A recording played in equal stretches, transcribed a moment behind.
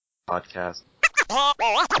podcast.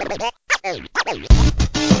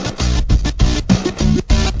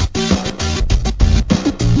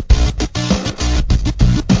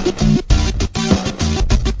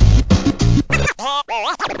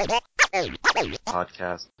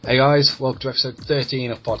 Podcast. Hey guys, welcome to episode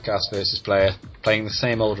 13 of Podcast vs Player. Playing the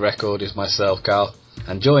same old record as myself, Cal,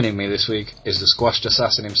 and joining me this week is the squashed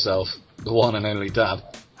assassin himself, the one and only Dan.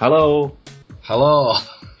 Hello. Hello.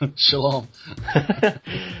 Shalom.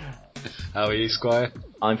 How are you, Squire?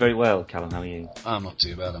 I'm very well, Callum. How are you? I'm not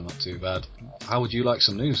too bad. How would you like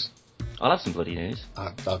some news? I'll have some bloody news.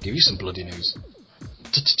 I'll give you some bloody news.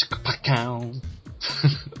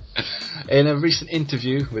 In a recent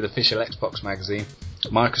interview with official Xbox magazine,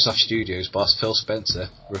 Microsoft Studios boss Phil Spencer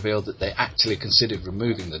revealed that they actually considered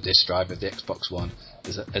removing the disk drive of the Xbox One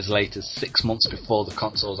as late as 6 months before the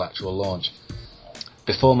console's actual launch.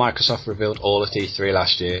 Before Microsoft revealed all at E3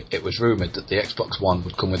 last year, it was rumoured that the Xbox One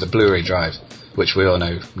would come with a Blu-ray drive, which we all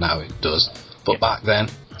know now it does. But back then,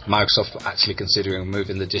 Microsoft were actually considering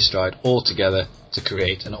removing the disk drive altogether to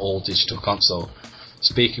create an all-digital console.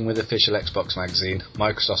 Speaking with official Xbox magazine,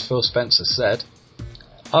 Microsoft's Phil Spencer said,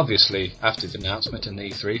 "Obviously, after the announcement in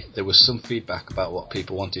E3, there was some feedback about what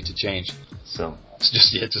people wanted to change. So,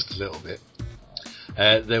 Just a little bit.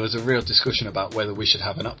 There was a real discussion about whether we should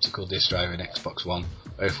have an optical disk drive in Xbox One,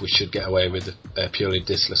 or if we should get away with a purely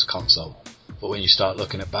diskless console. But when you start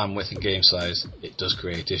looking at bandwidth and game size, it does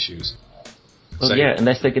create issues." well, yeah,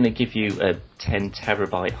 unless they're going to give you a 10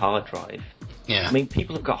 terabyte hard drive. Yeah. I mean,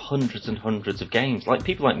 people have got hundreds and hundreds of games. Like,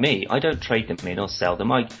 people like me, I don't trade them in or sell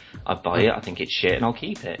them. I buy it, I think it's shit, and I'll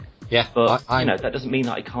keep it. Yeah, But, that doesn't mean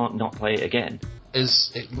that I can't not play it again. It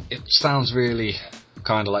sounds really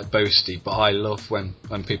kind of like boasty, but I love when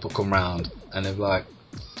people come round and they're like,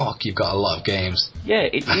 "Fuck, you've got a lot of games." Yeah,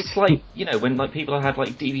 it's like, when like people had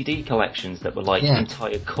like DVD collections that were like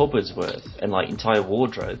entire cupboards worth and like entire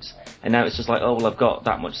wardrobes, and now it's just like, oh well, I've got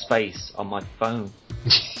that much space on my phone.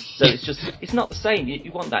 So it's not the same.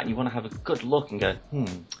 You want that, and you want to have a good look and go,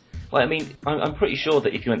 Like, I mean, I'm pretty sure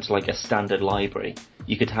that if you went to like a standard library,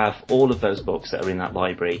 you could have all of those books that are in that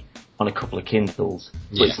library on a couple of Kindles.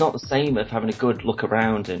 But it's not the same of having a good look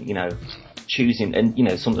around and, choosing and,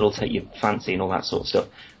 something that'll take your fancy and all that sort of stuff.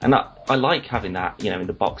 And I like having that, in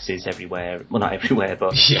the boxes everywhere. Well, not everywhere,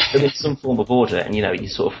 but in some form of order. And, you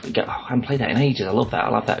sort of go, oh, I haven't played that in ages. I love that.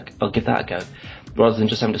 I'll have that. I'll give that a go. Rather than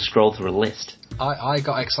just having to scroll through a list. I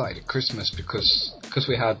got excited at Christmas because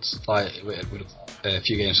we had like a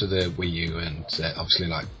few games for the Wii U and obviously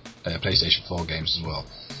like PlayStation 4 games as well.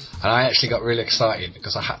 And I actually got really excited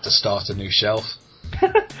because I had to start a new shelf.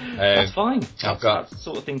 That's fine. That's the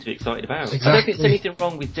sort of thing to be excited about. Exactly. I don't think there's anything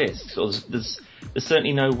wrong with discs. Or there's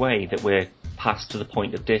certainly no way that we're past to the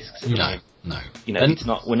point of discs. No. It's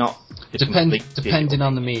not. We're not. Depending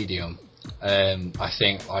on the medium, I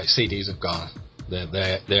think like CDs have gone.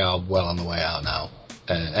 They are well on the way out now.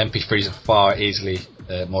 MP3s are far easily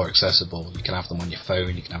more accessible. You can have them on your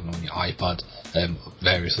phone, you can have them on your iPod,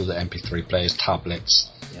 various other MP3 players, tablets.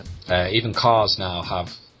 Yep. Even cars now have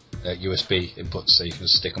USB inputs, so you can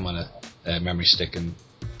stick them on a memory stick and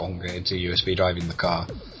bong it into a USB drive in the car.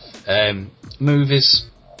 Movies,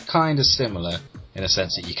 kind of similar in a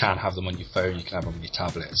sense that you can have them on your phone, you can have them on your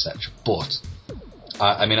tablet, etc. But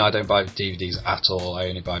I don't buy DVDs at all. I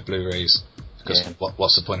only buy Blu-rays because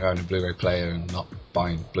what's the point of having a Blu-ray player and not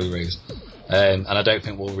buying Blu-rays? And I don't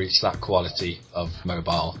think we'll reach that quality of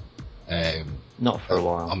mobile. Not for a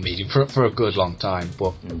while. On medium for a good long time.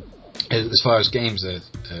 But as far as games are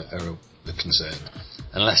concerned,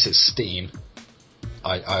 unless it's Steam,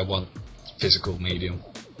 I want physical medium.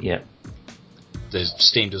 Yeah.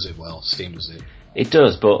 Steam does it well. Steam does it. It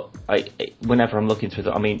does, but whenever I'm looking through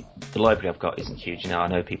the library I've got isn't huge. I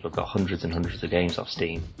know people have got hundreds and hundreds of games off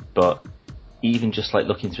Steam, but even just like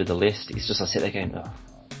looking through the list, it's just I sit there going, oh,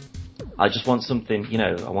 I just want something,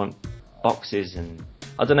 I want boxes and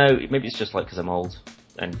I don't know, maybe it's just like because I'm old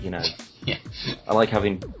and, I like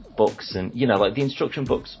having books and, like the instruction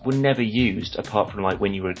books were never used apart from like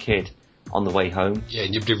when you were a kid on the way home. Yeah,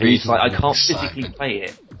 and you'd be reading. Like, I can't physically play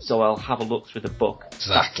it, so I'll have a look through the book.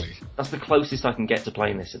 Exactly. That's the closest I can get to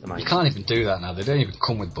playing this at the moment. You can't even do that now. They don't even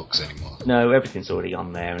come with books anymore. No, everything's already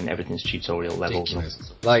on there and everything's tutorial levels.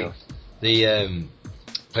 Like the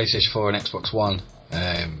PlayStation 4 and Xbox One,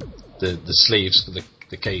 the sleeves for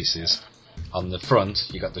the cases on the front,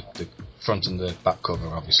 you got the front and the back cover,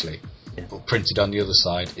 obviously. Yeah. But printed on the other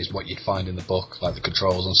side is what you'd find in the book, like the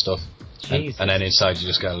controls and stuff. And then inside you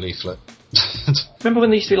just get a leaflet. Remember when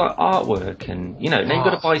they used to be like artwork and, now you've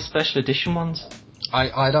got to buy special edition ones?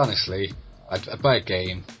 I'd honestly, I'd buy a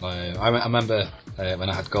game. I remember when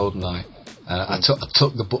I had GoldenEye, I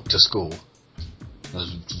took the book to school. I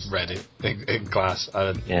just read it in class.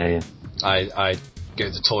 I go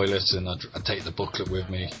to the toilet and I take the booklet with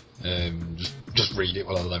me. Just read it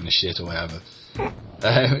while I'm having a shit or whatever.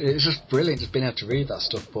 It's just brilliant, just being able to read that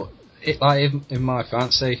stuff. But in my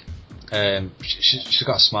fiance, she's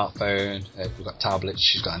got a smartphone. We've got tablets.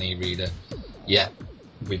 She's got an e-reader. Yeah,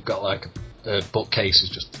 we've got like bookcases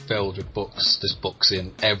just filled with books. There's books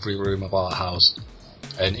in every room of our house.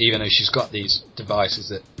 And even though she's got these devices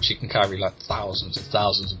that she can carry like thousands and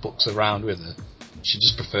thousands of books around with her, she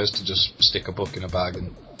just prefers to just stick a book in a bag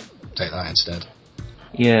and take that instead.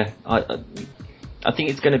 Yeah, I think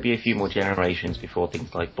it's going to be a few more generations before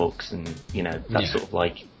things like books and, that sort of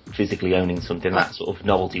like physically owning something, that sort of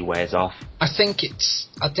novelty wears off. I think it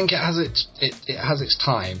has its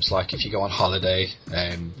times. Like if you go on holiday,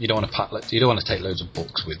 you don't want to take loads of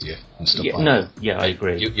books with you and stuff like that. Yeah, I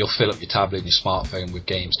agree. You'll fill up your tablet and your smartphone with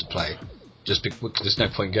games to play. Just because there's no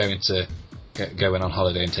point going on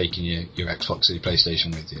holiday and taking your Xbox or your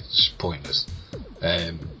PlayStation with you. It's pointless.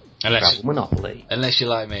 Unless you're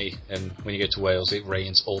like me, and when you go to Wales, it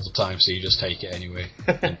rains all the time, so you just take it anyway.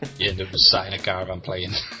 And you end up just sat in a caravan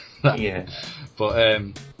playing. Yeah. But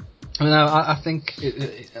I think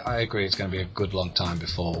I agree. It's going to be a good long time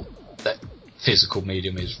before that physical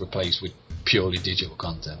medium is replaced with purely digital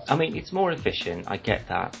content. I mean, it's more efficient. I get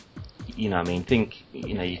that. You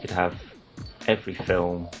could have every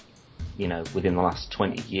film, within the last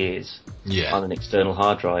 20 years on an external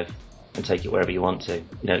hard drive and take it wherever you want to. It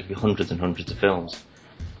could be hundreds and hundreds of films.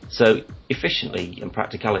 So efficiently and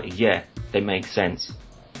practicality, they make sense.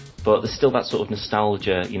 But there's still that sort of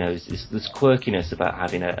nostalgia, there's quirkiness about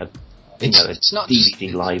having a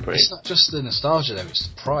DVD library. It's not just the nostalgia though, it's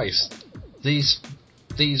the price. These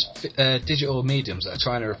digital mediums that are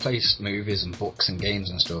trying to replace movies and books and games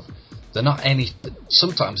and stuff,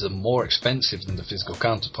 sometimes they're more expensive than the physical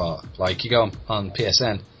counterpart. Like you go on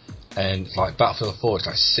PSN and like Battlefield 4 is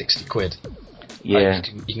like 60 quid. Yeah. Like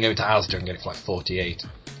you can go into Asda and get it for like 48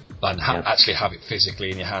 and actually have it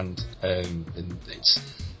physically in your hand. And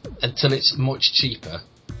until it's much cheaper,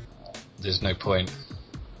 there's no point.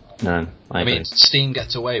 No, I agree. mean, Steam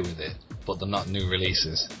gets away with it, but they're not new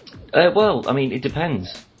releases. Well, I mean, it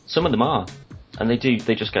depends. Some of them are, and they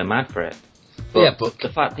just go mad for it. But but the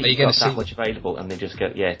fact that you've got that much available and they just go,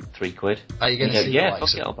 £3. Are you going to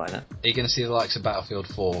see I'll buy that. Are you going to see the likes of Battlefield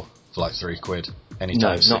 4 for like £3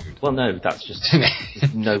 anytime soon? No, that's just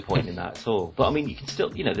there's no point in that at all. But I mean, you can still,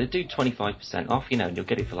 they do 25% off, and you'll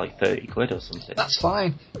get it for like £30 or something. That's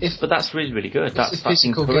fine. But that's really, really good. That's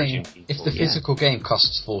encouraging people. If the physical game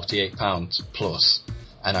costs £48 plus,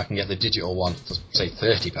 and I can get the digital one for say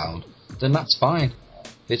 £30, then that's fine.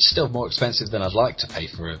 It's still more expensive than I'd like to pay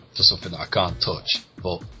for something that I can't touch,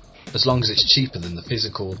 but as long as it's cheaper than the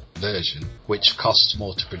physical version, which costs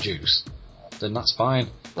more to produce, then that's fine.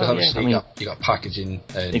 But obviously you got packaging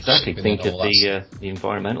and exactly. Think and all of the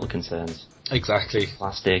environmental concerns. Exactly.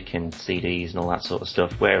 Plastic and CDs and all that sort of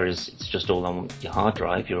stuff. Whereas it's just all on your hard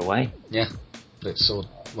drive. You're away. Yeah, it's all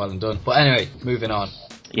well and done. But anyway, moving on.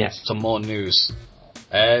 Yes. Some more news.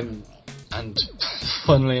 And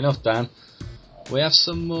funnily enough, Dan, we have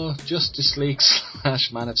some more Justice League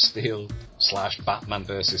 / Man of Steel / Batman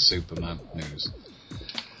vs Superman news.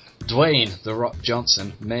 Dwayne "The Rock"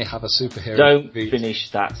 Johnson may have a superhero. Don't finish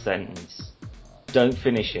that sentence. Don't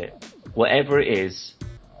finish it. Whatever it is,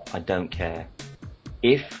 I don't care.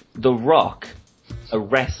 If The Rock, a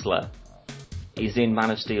wrestler, is in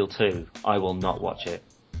Man of Steel 2, I will not watch it.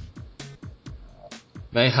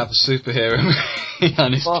 May have a superhero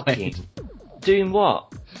on his plane. Doing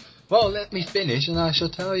what? Well, let me finish and I shall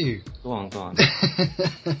tell you. Go on.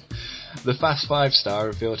 The Fast Five star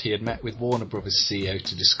revealed he had met with Warner Bros. CEO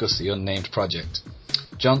to discuss the unnamed project.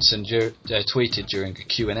 Johnson tweeted during a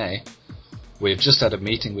Q&A, "We have just had a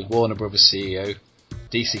meeting with Warner Bros. CEO,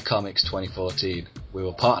 DC Comics 2014. We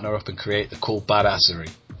will partner up and create the cool badassery.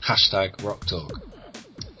 #RockTalk."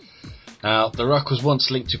 Now, The Rock was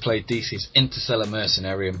once linked to play DC's interstellar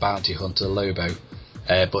mercenary and bounty hunter Lobo,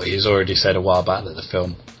 but he has already said a while back that the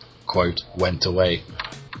film, quote, went away.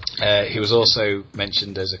 He was also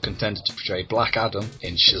mentioned as a contender to portray Black Adam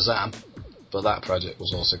in Shazam, but that project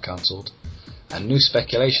was also cancelled. And new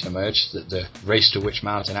speculation emerged that the Race to Witch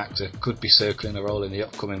Mountain actor could be circling a role in the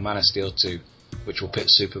upcoming Man of Steel 2, which will pit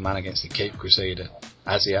Superman against the Caped Crusader,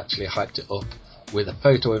 as he actually hyped it up with a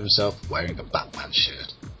photo of himself wearing a Batman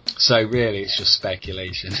shirt. So really, it's just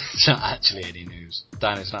speculation. It's not actually any news.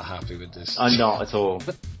 Dan is not happy with this. I'm not at all.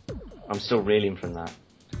 I'm still reeling from that.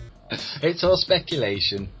 It's all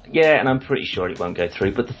speculation. Yeah, and I'm pretty sure it won't go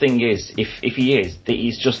through. But the thing is, if he is,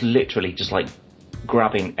 he's just literally just like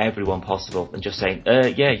grabbing everyone possible and just saying,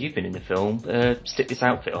 yeah, you've been in the film, stick this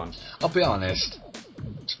outfit on. I'll be honest,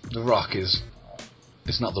 The Rock is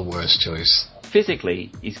not the worst choice.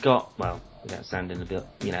 Physically, he's got, well, without sounding a bit,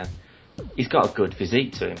 he's got a good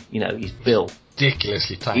physique to him. He's built.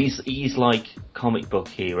 Ridiculously tight. He's like comic book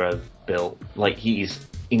hero built. Like, he's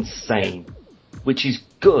insane. Which is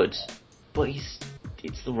good, but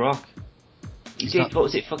it's The Rock. What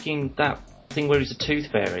was it, fucking that thing where he's a tooth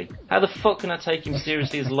fairy? How the fuck can I take him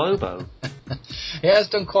seriously as Lobo? He has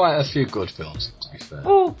done quite a few good films, to be fair.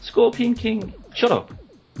 Oh, Scorpion King. Shut up.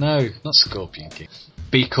 No, not Scorpion King.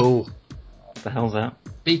 Be Cool. What the hell's that?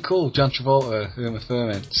 Be Cool, John Travolta, Uma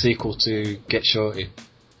Thurman, sequel to Get Shorty.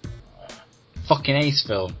 Fucking ace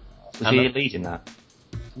film. Was he a lead in that?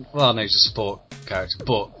 Well, no, he's a support character,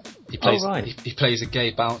 but he plays he plays a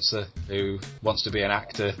gay bouncer who wants to be an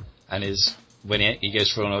actor, and when he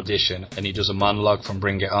goes for an audition and he does a monologue from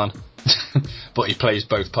Bring It On, but he plays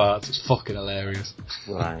both parts. It's fucking hilarious.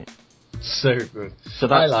 Right. So good. So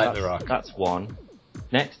I like The Rock. That's one.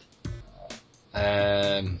 Next.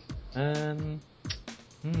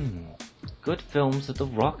 Good films that The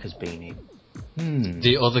Rock has been in.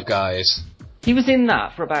 The Other Guys. He was in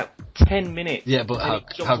that for about 10 minutes. Yeah, but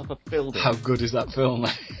off a building. How good is that film?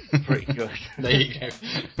 Pretty good. There you go.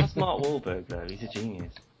 That's Mark Wahlberg, though. He's a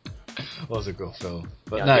genius. Was a good film,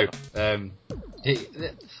 but yeah,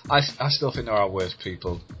 I still think there are worse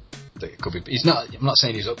people that it could be. He's not. I'm not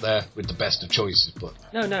saying he's up there with the best of choices, but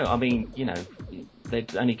no. I mean,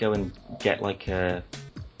 they'd only go and get like a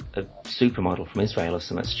supermodel from Israel or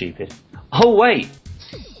something stupid. Oh wait,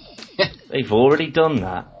 they've already done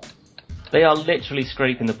that. They are literally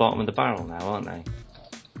scraping the bottom of the barrel now, aren't they?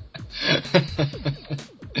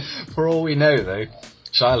 For all we know, though,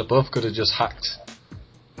 Shia LaBeouf could have just hacked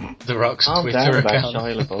The Rock's Twitter account.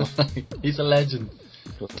 Shia LaBeouf. He's a legend.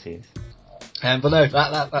 Of course he is. But no,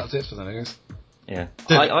 that's it for the news. Yeah,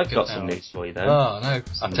 I've got some news for you though. Oh no,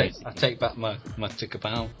 I take back my tick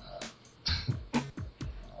about.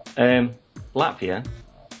 Latvia,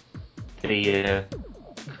 the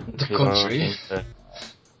country.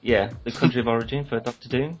 The country of origin for Doctor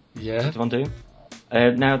Doom. Yeah. Doctor Von Doom.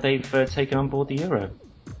 Now they've taken on board the Euro.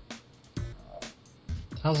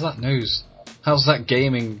 How's that news? How's that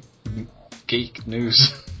gaming geek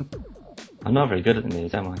news? I'm not very good at the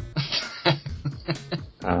news, am I?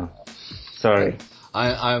 Oh, sorry.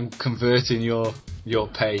 I'm converting your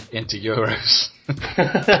pay into euros.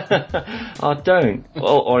 I don't.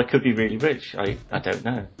 Or I could be really rich. I don't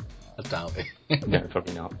know. I doubt it. No,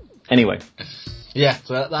 probably not. Anyway. Yeah,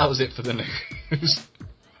 so that was it for the news.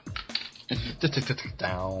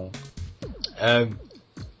 Down.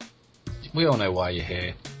 We all know why you're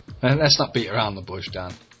here. Let's not beat around the bush,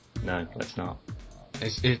 Dan. No, let's not.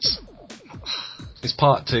 It's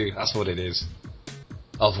part 2. That's what it is.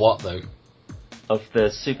 Of what though? Of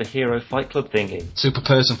the superhero fight club thingy. Super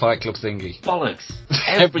person fight club thingy. Bollocks!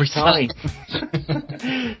 Every time.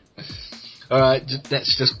 Alright,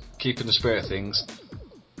 let's just keep in the spirit of things.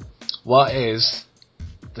 What is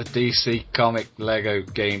the DC comic Lego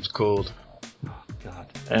games called? Oh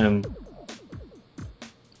God.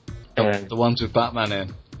 The ones with Batman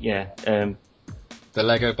in. Yeah. The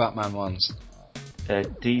Lego Batman ones.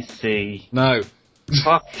 DC. No.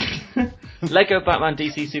 Fuck. Lego Batman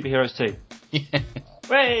DC Superheroes 2. Yeah.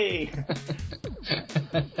 Hooray!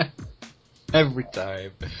 Every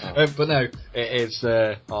time. Oh. But no, it is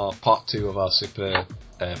our part 2 of our super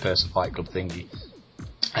person fight club thingy.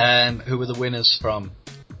 Who were the winners from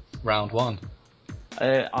round 1?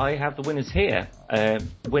 I have the winners here.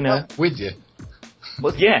 Winner. Oh, with you?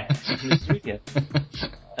 Well, yeah. With you.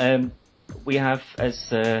 We have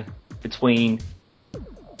as between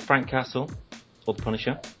Frank Castle or the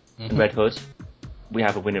Punisher and Red Hood. We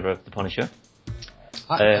have a winner of the Punisher.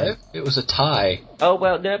 It was a tie. Oh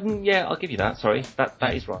well, yeah, I'll give you that. Sorry,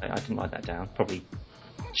 that is right. I didn't write that down. Probably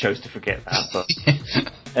chose to forget that. But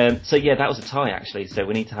so yeah, that was a tie actually. So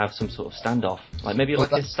we need to have some sort of standoff, like maybe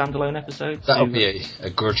like a standalone episode. That'll be a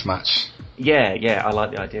grudge match. Yeah, I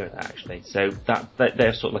like the idea of that actually. So that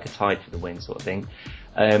they're sort of like a tie for the win sort of thing.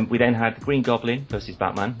 We then had the Green Goblin versus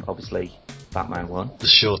Batman. Obviously, Batman won. The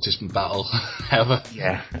shortest battle ever.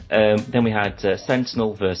 Yeah. Then we had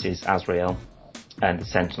Sentinel versus Azrael, and the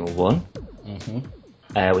Sentinel won.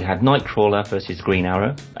 Mm-hmm. We had Nightcrawler versus Green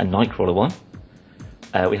Arrow, and Nightcrawler won.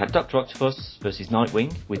 We had Dr. Octopus versus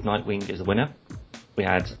Nightwing, with Nightwing as the winner. We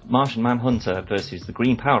had Martian Manhunter versus the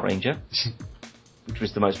Green Power Ranger, which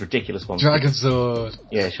was the most ridiculous one. Dragon Sword!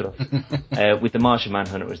 Yeah, shut up. With the Martian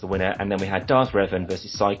Manhunter as the winner, and then we had Darth Revan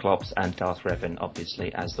versus Cyclops, and Darth Revan,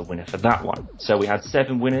 obviously, as the winner for that one. So we had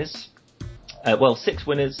 7 winners Well, 6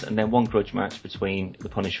 winners and then 1 grudge match between the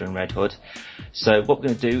Punisher and Red Hood. So what we're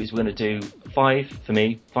going to do is we're going to do 5 for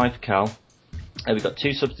me, 5 for Cal. We've got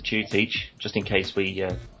 2 substitutes each, just in case we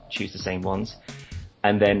choose the same ones.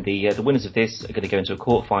 And then the winners of this are going to go into a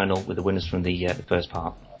quarter-final with the winners from the first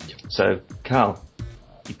part. Yep. So, Cal,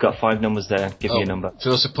 you've got 5 numbers there. Give me a number.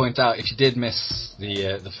 To also point out, if you did miss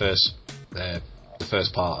the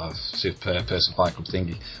first part of Super Person Fight Club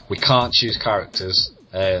thingy, we can't choose characters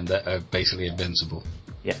that are basically invincible.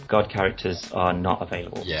 Yeah, God characters are not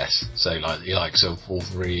available. Yes, so so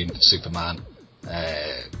Wolverine, Superman,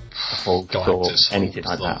 Hulk, Galactus, Thor, anything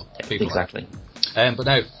like that. Yeah, exactly. But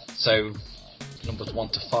no, so numbers 1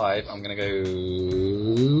 to 5, I'm going to go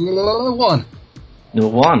 1.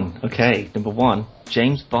 Number 1, okay. Number 1,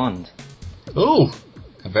 James Bond. Ooh,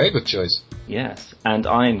 a very good choice. Yes, and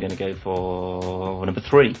I'm going to go for number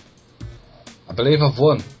 3. I believe I've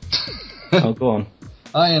won. Oh, go on.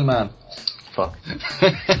 Iron Man. Fuck.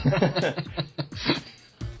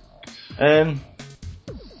 I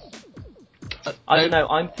don't know.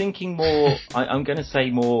 I'm thinking more. I'm going to say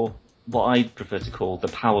more what I prefer to call the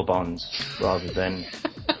power bonds rather than.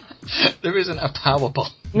 There isn't a power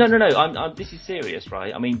bond. No. This is serious,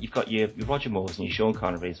 right? I mean, you've got your Roger Moores and your Sean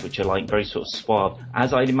Connerys, which are like very sort of suave,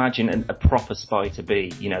 as I'd imagine a proper spy to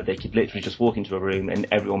be. You know, they could literally just walk into a room and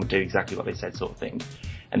everyone would do exactly what they said, sort of thing.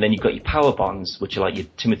 And then you've got your power bonds, which are like your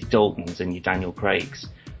Timothy Daltons and your Daniel Craigs,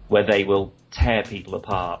 where they will tear people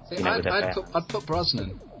apart. See, I'd put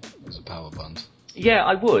Brosnan as a power bond. Yeah,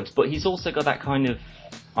 I would, but he's also got that kind of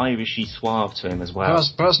Irishy suave to him as well.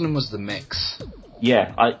 Brosnan was the mix.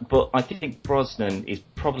 Yeah, but I think Brosnan is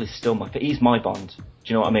probably still he's my Bond. Do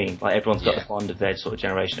you know what I mean? Like, everyone's got the Bond of their sort of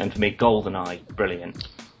generation, and for me, GoldenEye, brilliant.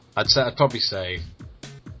 I'd probably say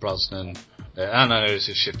Brosnan. I know this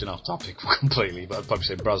is shifting off topic completely, but I'd probably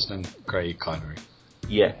say Brosnan, Craig, Connery.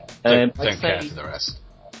 Yeah. Don't care for the rest.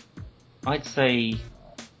 I'd say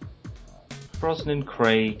Brosnan,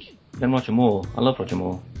 Craig, then Roger Moore. I love Roger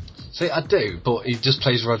Moore. See, I do, but he just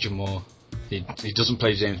plays Roger Moore. He doesn't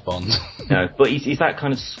play James Bond. No, but he's that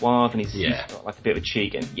kind of suave, and he's got like a bit of a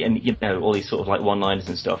cheek, and you know, all these sort of like one-liners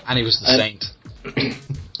and stuff. And he was the Saint.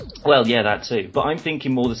 Well, yeah, that too. But I'm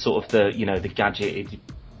thinking more the sort of the gadget,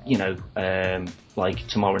 like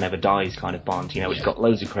Tomorrow Never Dies kind of Bond, which got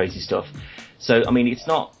loads of crazy stuff. So, I mean, it's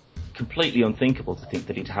not completely unthinkable to think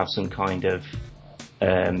that he'd have some kind of,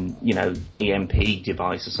 EMP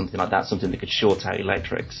device or something like that, something that could short out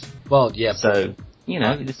electrics. Well, yeah. So,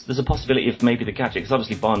 there's a possibility of maybe the gadget, because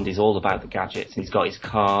obviously Bond is all about the gadgets, and he's got his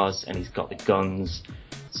cars, and he's got the guns.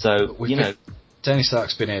 So, Tony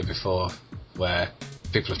Stark's been here before, where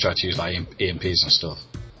people have tried to use like EMPs and stuff,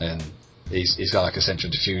 and he's got like a central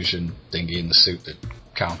diffusion thingy in the suit that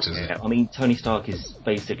counters it. I mean, Tony Stark is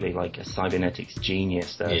basically like a cybernetics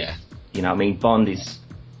genius, though. Yeah. Bond is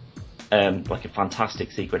like a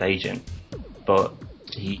fantastic secret agent, but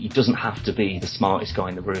he doesn't have to be the smartest guy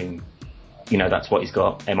in the room. That's what he's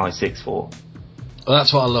got MI6 for. Well,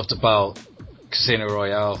 that's what I loved about Casino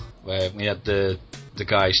Royale, where we had the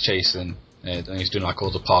guys chasing, and he's doing like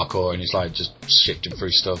all the parkour, and he's like just shifting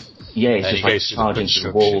through stuff. Yeah, he's just like charging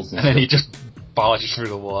through the walls, and then he just barges through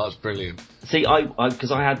the wall. That's brilliant. See,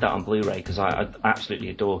 because I had that on Blu-ray, because I absolutely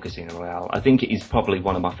adore Casino Royale. I think it is probably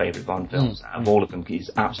one of my favourite Bond films. Out of all of them, it's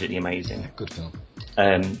absolutely amazing. Good film.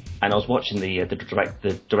 And I was watching the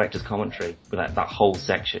director's commentary with that whole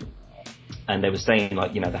section. And they were saying,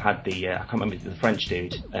 like, they had I can't remember, the French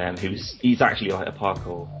dude, he's actually like a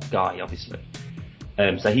parkour guy, obviously.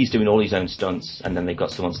 So he's doing all his own stunts, and then they've got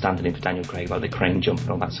someone standing in for Daniel Craig, like the crane jump and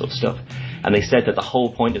all that sort of stuff. And they said that the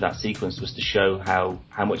whole point of that sequence was to show how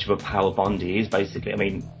much of a power Bond he is, basically. I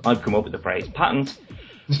mean, I've come up with the phrase patent,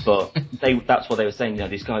 but that's what they were saying.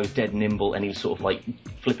 This guy was dead nimble, and he was sort of like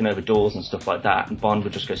flipping over doors and stuff like that, and Bond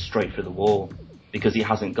would just go straight through the wall, because he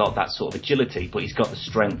hasn't got that sort of agility, but he's got the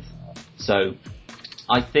strength. So,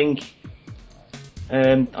 I think,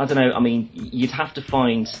 I don't know, I mean, you'd have to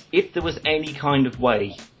find, if there was any kind of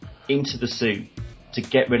way into the suit to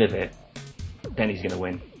get rid of it, then he's going to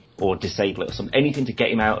win. Or disable it or something. Anything to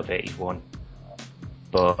get him out of it, he's won.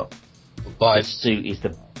 But the suit is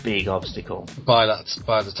the big obstacle. By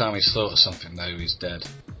the time he's thought of something, though, he's dead.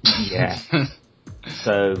 Yeah.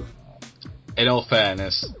 So, in all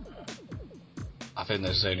fairness, I think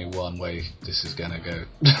there's only one way this is going to go.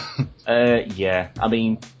 Yeah. I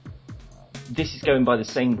mean, this is going by the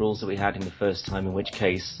same rules that we had in the first time, in which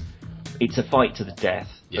case it's a fight to the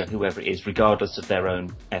death for whoever it is, regardless of their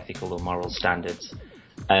own ethical or moral standards.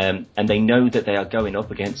 And they know that they are going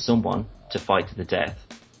up against someone to fight to the death,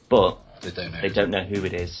 but they don't know who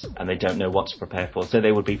it is, and they don't know what to prepare for. So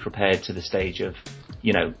they would be prepared to the stage of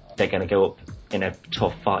you know, they're going to go up in a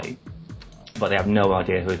tough fight, but they have no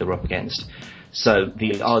idea who they're up against. So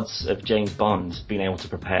the odds of James Bond being able to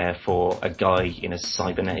prepare for a guy in a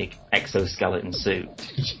cybernetic exoskeleton suit,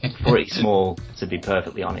 pretty small, to be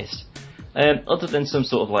perfectly honest. Other than some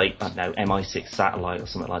sort of like, I don't know, MI6 satellite or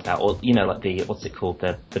something like that, or, you know, like the, what's it called,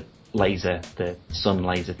 the laser, the sun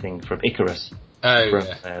laser thing from Icarus.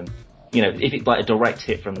 Yeah. You know, if it, like a direct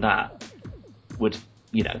hit from that would,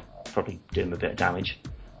 you know, probably do him a bit of damage.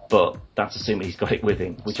 But that's assuming he's got it with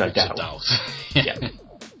him, which I doubt. Yeah.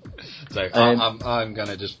 So I'm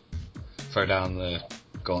gonna just throw down the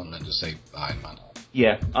gauntlet and just say Iron Man.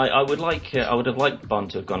 Yeah, I would have liked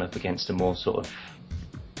Bond to have gone up against a more sort of,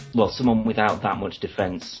 well, someone without that much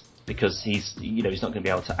defence, because he's not going to be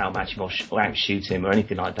able to outmatch him or outshoot him or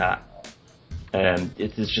anything like that.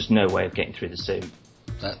 There's just no way of getting through the suit.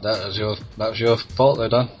 That was your fault though,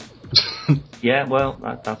 Don. Yeah, well,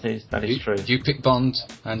 that is true. You picked Bond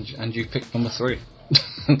and you picked number 3.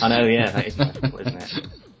 I know, yeah, that is my fault, isn't it?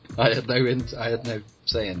 I had no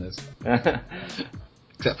say in this,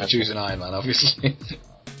 except for choosing Iron Man, obviously.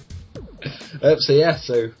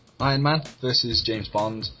 So Iron Man versus James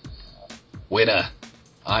Bond. Winner,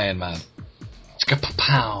 Iron Man.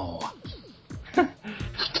 Pow.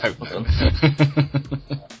 Don't know.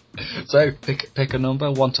 So pick a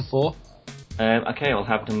number 1 to 4. Okay, I'll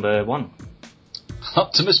have number 1.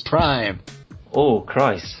 Optimus Prime. Oh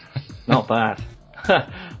Christ, not bad.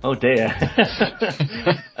 Oh dear.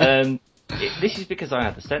 This is because I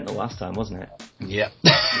had the Sentinel last time, wasn't it? Yep.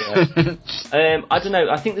 Yeah. I don't know.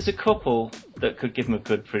 I think there's a couple that could give him a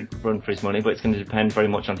good run for his money, but it's going to depend very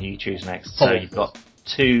much on who you choose next. So you've got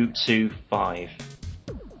 2, 2, 5.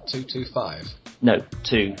 2, 2, 5. No,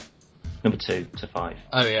 2. Number 2 to 5.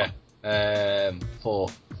 Oh yeah. 4.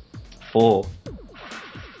 4.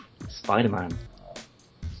 Spider-Man.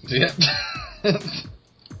 Yeah.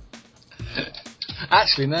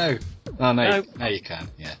 Actually, no. Oh, no. No, you can.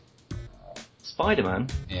 Yeah. Spider-Man.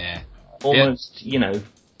 Yeah. Almost,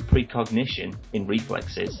 precognition in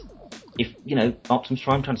reflexes. If, Optimus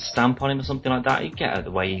Prime trying to stamp on him or something like that, he'd get out of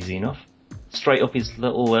the way easy enough. Straight up his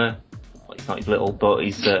little, well, he's not his little, but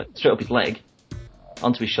he's straight up his leg,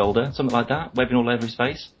 onto his shoulder, something like that, webbing all over his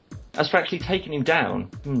face. As for actually taking him down,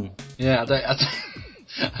 Yeah,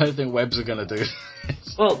 I don't think webs are going to do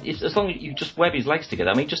this. Well, as long as you just web his legs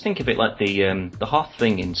together. I mean, just think of it like the Hoth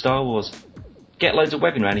thing in Star Wars. Get loads of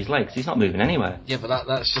webbing around his legs. He's not moving anywhere. Yeah, but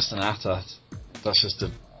that's just an AT-AT. That's just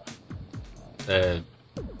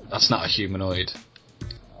that's not a humanoid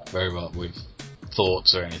very well with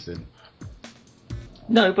thoughts or anything.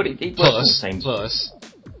 No, but it works the same. Plus,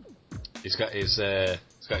 he's got his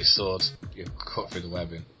sword. You cut through the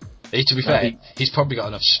webbing. To be fair, he's probably got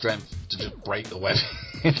enough strength to just break the webbing.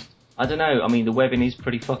 I don't know. I mean, the webbing is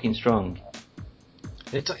pretty fucking strong.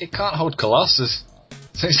 It can't hold Colossus,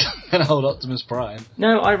 so it's not going to hold Optimus Prime.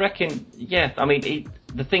 No, I reckon. Yeah, I mean,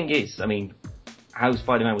 the thing is, I mean, how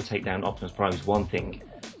Spider-Man would take down Optimus Prime is one thing,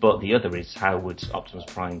 but the other is how would Optimus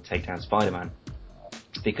Prime take down Spider-Man?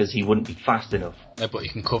 Because he wouldn't be fast enough. No, but he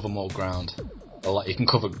can cover more ground. He can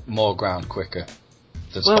cover more ground quicker.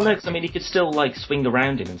 Well, no, because I mean, he could still swing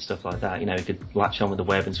around him and stuff like that. He could latch on with the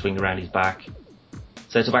web and swing around his back.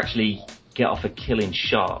 So to actually get off a killing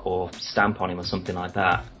shot or stamp on him or something like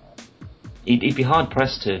that, he'd be hard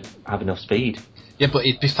pressed to have enough speed. Yeah, but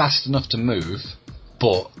he'd be fast enough to move.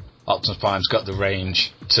 But Optimus Prime's got the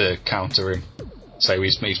range to counter him. So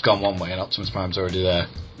he's gone one way and Optimus Prime's already there.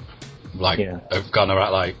 Gone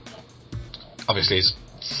around, obviously he's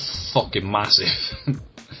fucking massive.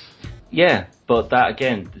 Yeah, but that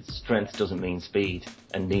again, strength doesn't mean speed,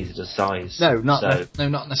 and neither does size. No,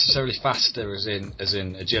 not necessarily faster as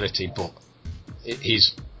in agility, but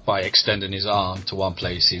he's, by extending his arm to one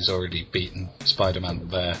place, he's already beaten Spider-Man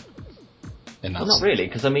there. Well, not really,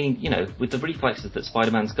 because I mean, with the reflexes that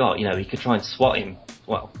Spider-Man's got, he could try and swat him,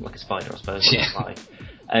 well, like a spider, I suppose, yeah.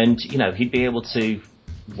 And he'd be able to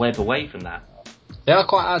web away from that. They are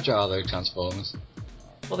quite agile, though, Transformers.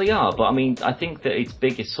 Well, they are, but I mean, I think that its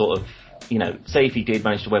biggest sort of, say if he did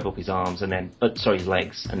manage to web up his arms and then, his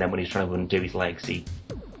legs, and then when he was trying to undo his legs, he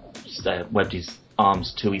just, webbed his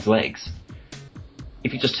arms to his legs.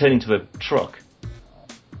 If he just turned into a truck,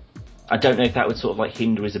 I don't know if that would sort of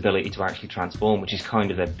hinder his ability to actually transform, which is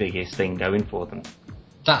kind of their biggest thing going for them.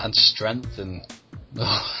 That and strength and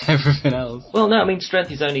everything else. Well, no, I mean,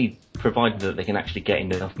 strength is only provided that they can actually get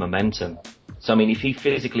enough momentum. So, I mean, if he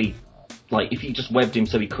physically, if you just webbed him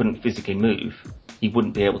so he couldn't physically move, he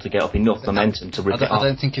wouldn't be able to get up enough momentum to rip it off. I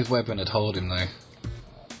don't think his webbing would hold him, though.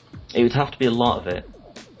 It would have to be a lot of it.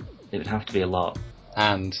 It would have to be a lot.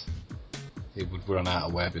 And he would run out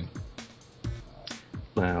of webbing.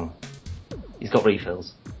 Well, he's got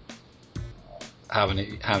refills. How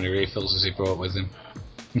many refills has he brought with him?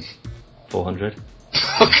 400.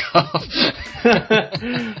 Oh God!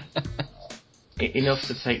 Enough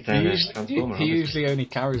to take down a Transformer. He usually only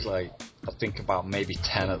carries I think about maybe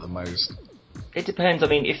 10 at the most. It depends. I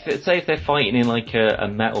mean, if they're fighting in like a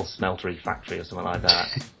metal smeltery factory or something like that,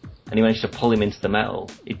 and he managed to pull him into the metal,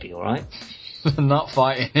 he'd be all right. Not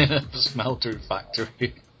fighting in a smeltery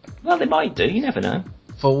factory. Well, they might do. You never know.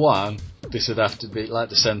 For one, this would have to be like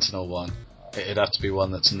the Sentinel one. It'd have to be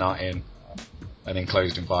one that's not in an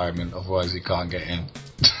enclosed environment, otherwise he can't get in.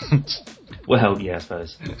 Well, yeah, I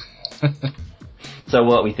suppose. So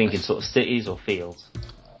what are we thinking, sort of cities or fields?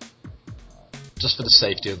 Just for the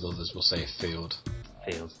safety of others, we'll say field.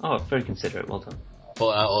 Fields. Oh, very considerate, well done.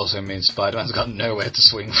 But that also means Spider-Man's got nowhere to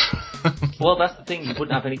swing from. Well, that's the thing, you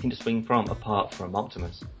wouldn't have anything to swing from apart from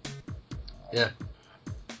Optimus. Yeah.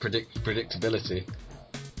 Predictability.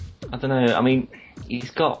 I don't know, I mean,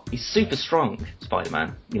 he's super strong,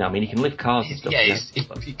 Spider-Man. You know, I mean, he can lift cars and stuff. Yeah,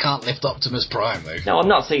 he can't lift Optimus Prime, though. No, I'm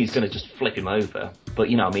not saying he's going to just flip him over, but,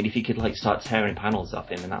 you know, I mean, if he could, like, start tearing panels off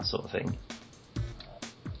him and that sort of thing.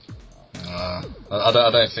 I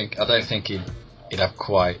don't think he'd have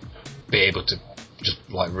quite be able to just,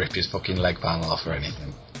 like, rip his fucking leg panel off or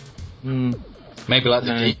anything. Maybe,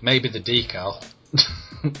 like, maybe the decal.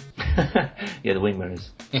 Yeah, the wing mirrors.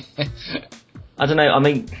 I don't know, I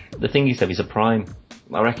mean, the thing you said, he's a Prime.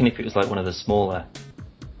 I reckon if it was like one of the smaller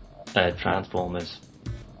Transformers.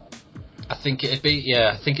 I think it'd be,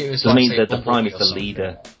 I think it was I like, mean, say, the Prime is the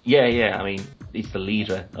leader. Yeah, I mean, he's the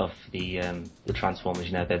leader of the Transformers,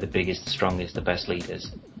 you know, they're the biggest, the strongest, the best leaders.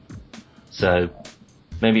 So,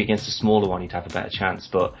 maybe against a smaller one you'd have a better chance,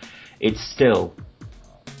 but it's still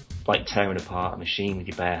like tearing apart a machine with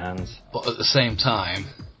your bare hands. But at the same time,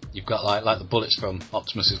 you've got like the bullets from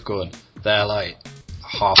Optimus's gun. They're like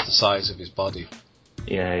half the size of his body.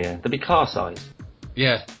 Yeah. They'll be car size.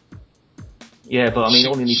 Yeah. Yeah, but I mean,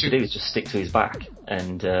 all he needs to do is just stick to his back,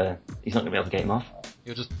 and he's not going to be able to get him off.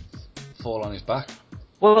 He'll just fall on his back.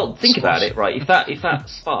 Well, think about it, right? If that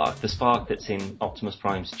spark, the spark that's in Optimus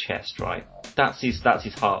Prime's chest, right? That's his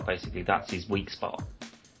heart, basically. That's his weak spot.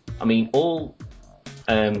 I mean, all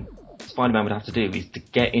Spider-Man would have to do is to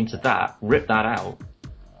get into that, rip that out,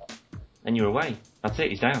 and you're away. That's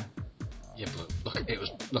it. He's down. Yeah, but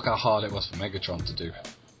look how hard it was for Megatron to do.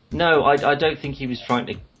 No, I don't think he was trying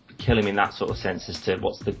to kill him in that sort of sense as to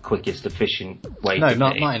what's the quickest, efficient way. No,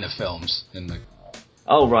 not in the films. In the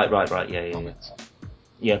right. Yeah. Comics.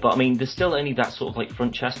 Yeah, but I mean, there's still only that sort of like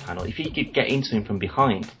front chest panel. If he could get into him from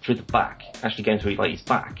behind, through the back, actually going through like his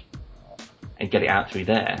back, and get it out through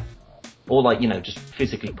there, or like, you know, just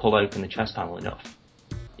physically pull open the chest panel enough.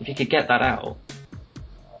 If he could get that out,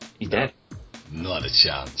 he's dead. Not a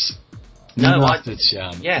chance. No, not a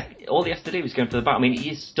chance. Yeah, all he has to do is go into the back. I mean,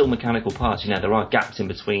 he is still mechanical parts. You know, there are gaps in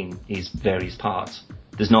between his various parts.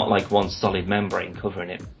 There's not like one solid membrane covering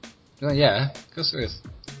him. Well, yeah, of course there is.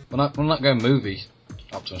 We're not going movie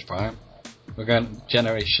Optimus Prime. We're going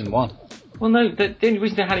Generation 1. Well, no, the only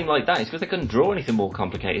reason they had him like that is because they couldn't draw anything more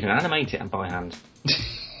complicated and animate it and by hand.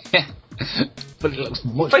 Yeah, but it looks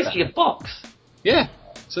much basically better. A box. Yeah,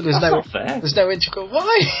 so there's That's not fair. There's no integral.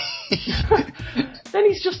 Why? Then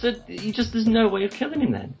there's no way of killing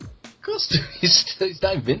him then. Of course, he's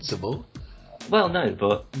not invincible. Well, no,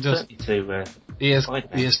 but certainly to he is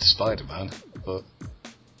to Spider-Man, but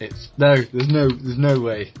there's no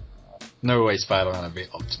way Spider-Man would beat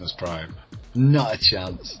Optimus Prime. Not a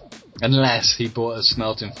chance. Unless he brought a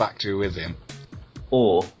smelting factory with him.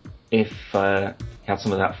 Or if he had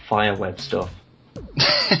some of that fire web stuff.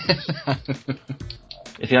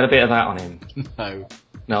 If he had a bit of that on him. No.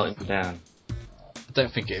 Melt him down. I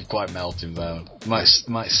don't think it'd quite melt him down. Might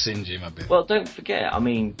singe him a bit. Well, don't forget, I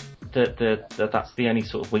mean, that's the only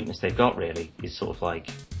sort of weakness they've got, really, is sort of like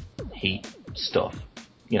heat stuff.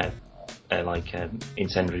 You know, like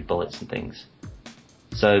incendiary bullets and things.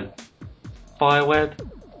 So, fireweb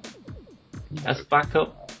as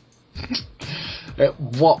backup. At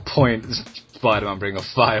what point does Spider-Man bring a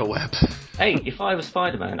fireweb? Hey, if I was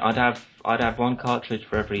Spider-Man, I'd have one cartridge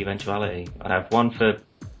for every eventuality. I'd have one for.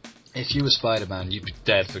 If you were Spider-Man, you'd be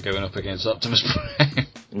dead for going up against Optimus Prime.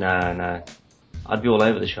 No. I'd be all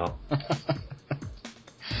over the shop.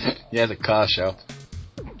 Yeah, the car shop.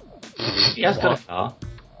 He has got a car.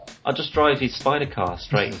 I'd just drive his spider car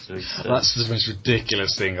straight into his... That's the most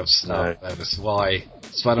ridiculous thing I've seen ever. Why?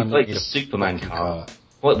 Spider-Man like a Superman car.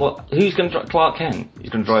 What? Who's going to drive... Clark Kent?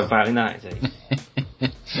 He's going to drive about in that, is he?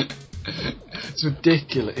 It's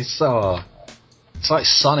ridiculous. It's like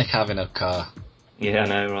Sonic having a car. Yeah, I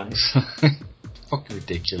know, right? Fucking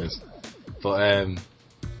ridiculous. But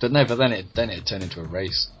But then it turned into a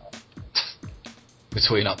race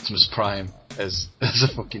between Optimus Prime as a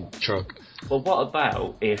fucking truck. Well, what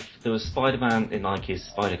about if there was Spider-Man in like his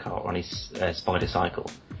spider car or on his spider cycle,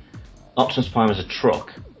 Optimus Prime was a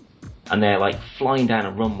truck, and they're like flying down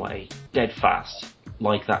a runway dead fast,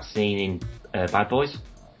 like that scene in Bad Boys,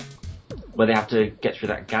 where they have to get through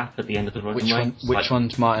that gap at the end of the runway. Which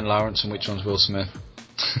one's Martin Lawrence and which one's Will Smith?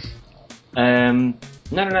 No.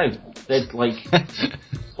 They're like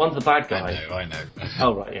one's the bad guy. I know.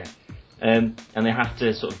 Oh right, yeah. And they have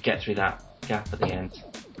to sort of get through that gap at the end.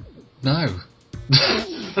 No.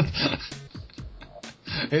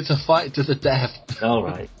 It's a fight to the death. All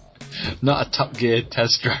right. Not a Top Gear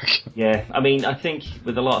test track. Yeah, I mean, I think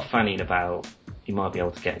with a lot of fanning about, he might be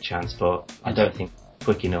able to get a chance, but I don't think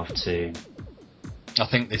quick enough to. I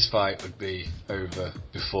think this fight would be over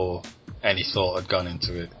before any thought had gone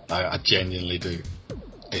into it. I genuinely do.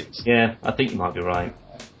 Yeah, I think you might be right.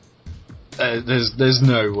 There's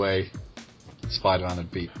no way Spider-Man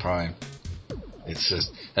would beat Prime. It's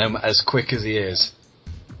just as quick as he is.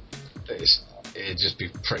 It'd just be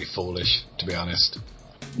pretty foolish, to be honest.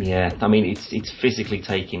 Yeah, I mean, it's physically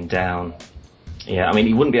taking down. Yeah, I mean,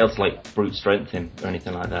 he wouldn't be able to like brute strength him or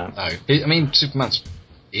anything like that. No, I mean, Superman's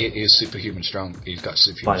he is superhuman strong. He's got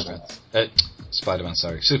superhuman strength. Spider-Man,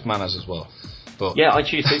 sorry, Superman has as well. But yeah, I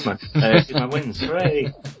choose Superman. Superman wins,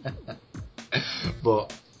 hooray!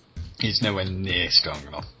 But he's nowhere near strong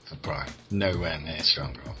enough for Prime. Nowhere near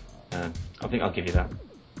strong enough. I think I'll give you that.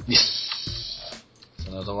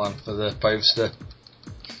 Another one for the poster.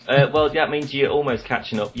 Well, that means you're almost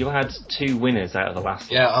catching up. You had 2 winners out of the last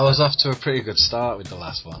one. Yeah, I was off to a pretty good start with the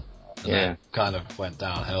last one. And then kind of went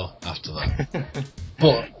downhill after that.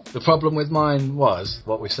 But the problem with mine was,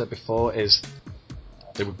 what we said before, is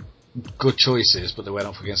they were good choices, but they went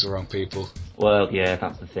up against the wrong people. Well, yeah,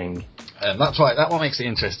 that's the thing. That's why that one makes it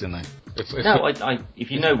interesting, though. If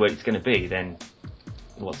you know where it's going to be, then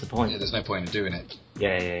what's the point? Yeah, there's no point in doing it.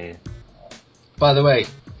 Yeah. By the way,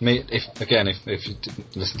 if you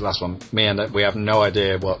didn't listen to the last one, me and we have no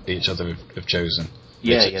idea what each other have chosen.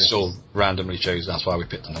 It's all randomly chosen. That's why we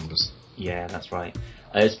picked the numbers. Yeah, that's right.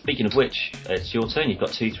 Speaking of which, it's your turn. You've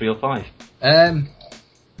got 2, 3, or 5.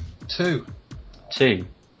 2. 2.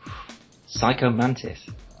 Psycho Mantis.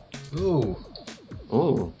 Ooh.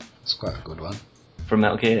 That's quite a good one. From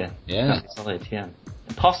Metal Gear. Yeah. Solid, yeah.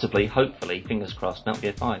 And possibly, hopefully, fingers crossed, Metal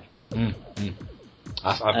Gear 5.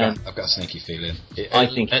 I've got a sneaky feeling. I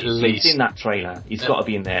think at least in that trailer, he's got to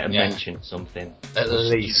be in there and mention something. At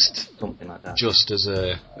least something like that. Just as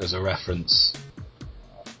a reference,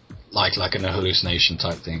 like an hallucination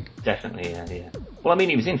type thing. Definitely, yeah. Well, I mean,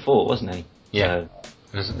 he was in 4, wasn't he? Yeah.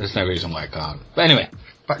 So. There's no reason why I can't. But anyway,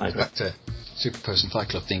 back to Super Person Fight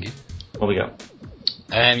Club thingy. What we got?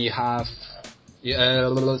 You have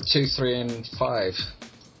 2, 3, and 5.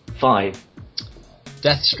 5.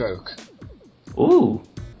 Deathstroke. Ooh.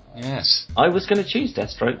 Yes. I was going to choose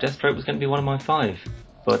Deathstroke. Deathstroke was going to be one of my 5,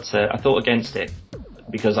 but I thought against it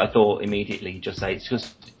because I thought immediately just say it's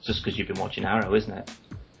just because you've been watching Arrow, isn't it?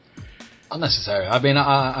 Unnecessary. I mean,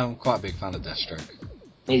 I'm quite a big fan of Deathstroke.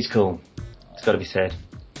 He's cool. It's got to be said.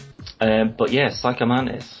 But yeah, Psycho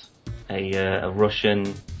Mantis, a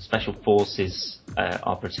Russian special forces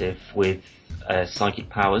operative with psychic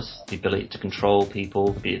powers, the ability to control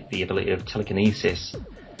people, the ability of telekinesis,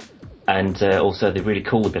 and also the really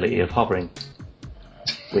cool ability of hovering,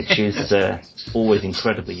 which is always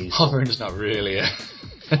incredibly useful. Hovering is not really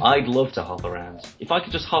I'd love to hover around. If I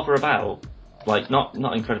could just hover about, like not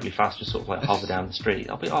incredibly fast, just sort of like hover down the street,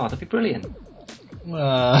 that'd be brilliant.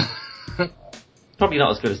 Probably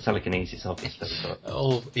not as good as telekinesis, obviously, but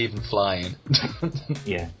or even flying.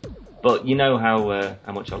 Yeah, but you know how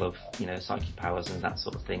much I love psychic powers and that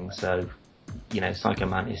sort of thing. So Psycho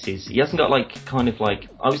Mantis he hasn't got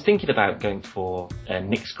I was thinking about going for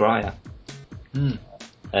Nick Scryer,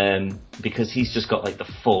 because he's just got like the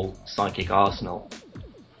full psychic arsenal.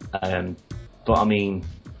 But I mean,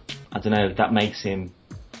 I don't know, that makes him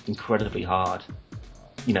incredibly hard.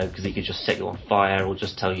 Because he could just set you on fire or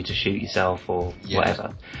just tell you to shoot yourself or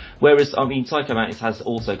whatever. Whereas, I mean, Psycho Mantis has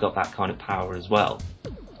also got that kind of power as well.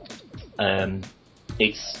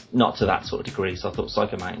 It's not to that sort of degree, so I thought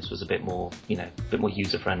Psycho Mantis was a bit more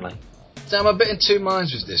user-friendly. So I'm a bit in two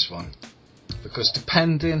minds with this one. Because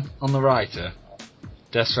depending on the writer,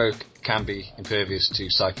 Deathstroke can be impervious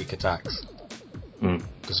to psychic attacks.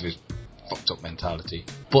 Because of his fucked up mentality.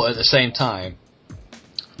 But at the same time,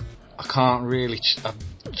 I can't really... I'm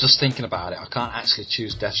just thinking about it, I can't actually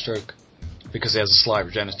choose Deathstroke because he has a slight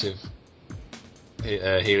regenerative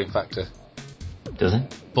healing factor. Does he?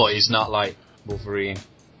 But he's not like Wolverine,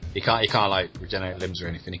 He can't like regenerate limbs or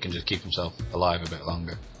anything. He can just keep himself alive a bit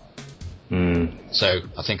longer. So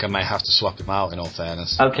I think I may have to swap him out. In all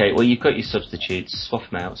fairness. Okay, well you've got your substitutes. Swap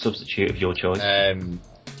him out. Substitute of your choice. I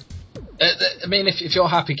mean, if you're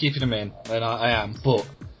happy keeping him in, then I am. But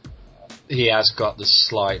he has got the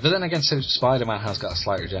slight. But then again, so Spider-Man has got a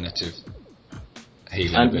slight regenerative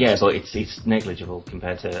healing. Yeah, but it's negligible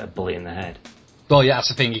compared to a bullet in the head. Well, yeah, that's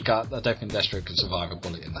the thing. I don't think Deathstroke can survive a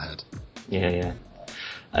bullet in the head. Yeah.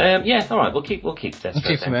 All right. We'll keep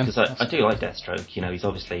Deathstroke because I do like Deathstroke. You know, he's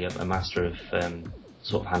obviously a master of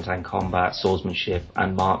sort of hand-to-hand combat, swordsmanship,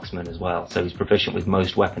 and marksman as well. So he's proficient with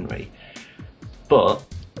most weaponry. But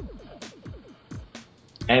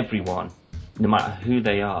everyone, no matter who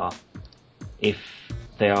they are, if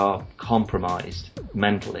they are compromised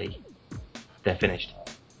mentally, they're finished.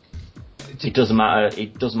 It doesn't matter.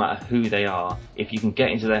 It doesn't matter who they are. If you can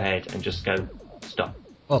get into their head and just go, stop.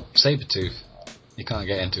 Well, Sabretooth, you can't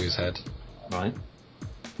get into his head. Right.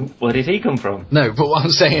 Where did he come from? No, but what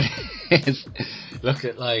I'm saying is, look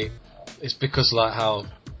at it's because how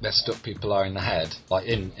messed up people are in the head. Like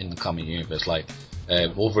in the comic universe,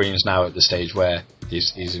 Wolverine's now at the stage where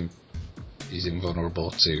he's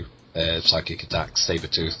invulnerable to psychic attacks.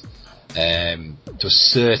 Sabretooth, to a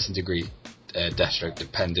certain degree, Deathstroke,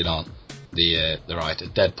 depending on the writer.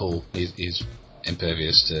 Deadpool, he's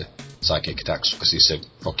impervious to psychic attacks because he's so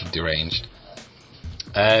fucking deranged.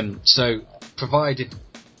 So provided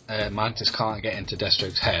Mantis can't get into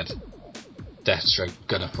Deathstroke's head, Deathstroke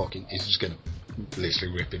is just gonna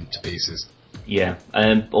literally rip him to pieces. Yeah,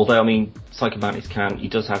 although I mean, Psycho Mantis he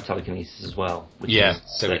does have telekinesis as well. Which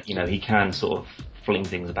so that, he can sort of fling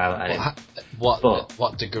things about at him.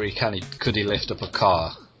 What degree could he lift up a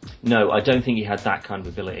car? No, I don't think he had that kind of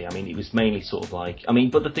ability. I mean, it was mainly sort of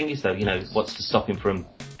but the thing is though, what's to stop him from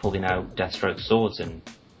pulling out Deathstroke's swords and,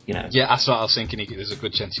 Yeah, that's what I was thinking. There's a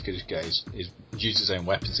good chance he could just use his own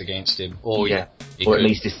weapons against him, or at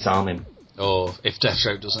least disarm him. Or if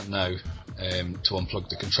Deathstroke doesn't know to unplug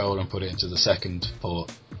the controller and put it into the second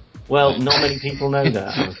port. Well, not many people know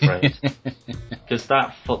that, I'm afraid. Because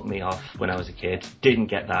that fucked me off when I was a kid. Didn't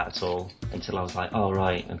get that at all until I was like, oh,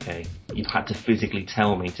 right, okay. You've had to physically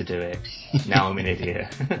tell me to do it. Now I'm an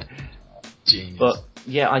idiot. Genius. But,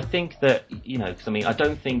 yeah, I think that, because I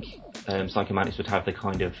don't think Psycho Mantis would have the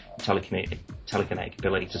kind of telekinetic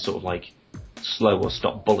ability to sort of slow or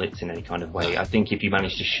stop bullets in any kind of way. I think if you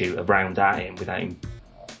manage to shoot a round at him without him,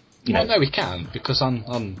 Well, no, he can, because on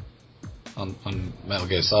Metal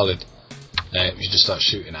Gear Solid, if you just start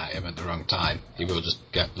shooting at him at the wrong time, he will just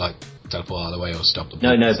get teleport out of the way or stop the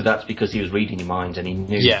bullets. No, but that's because he was reading your mind and he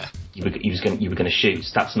knew you were going to shoot.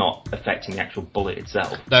 So that's not affecting the actual bullet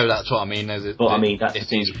itself. No, that's what I mean. That's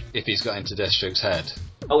if he's got into Deathstroke's head.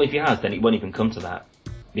 Oh, if he has, then it won't even come to that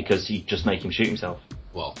because he'd just make him shoot himself.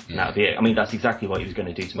 Well, and that'd be it. I mean, that's exactly what he was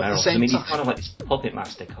going to do to Meryl. He's kind of like this puppet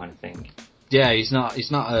master kind of thing. Yeah, he's not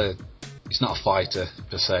a fighter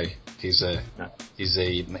per se. He's a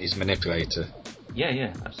manipulator.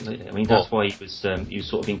 Yeah, absolutely. I mean, that's why he was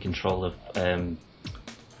sort of in control of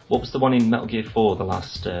what was the one in Metal Gear 4, the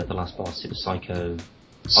last boss? It was Psycho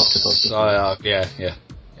Octopus.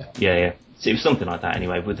 Yeah. So it was something like that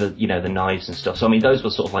anyway, with the knives and stuff. So I mean, those were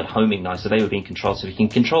sort of like homing knives, so they were being controlled. So he can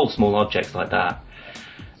control small objects like that.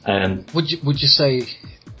 Would you say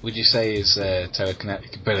his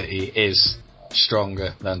telekinetic ability is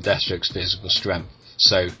stronger than Deathstroke's physical strength?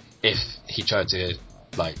 So if he tried to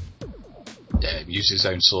use his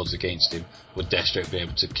own swords against him, would Deathstroke be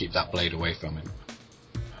able to keep that blade away from him?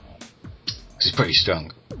 Because he's pretty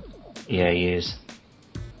strong. Yeah, he is.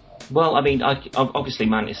 Well, I mean, obviously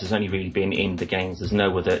Mantis has only really been in the games. There's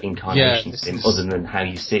no other incarnations of him other than how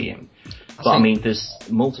you see him. But I mean, there's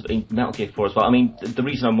multiple in Metal Gear 4 as well. I mean, the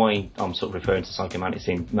reason why I'm sort of referring to Psycho Mantis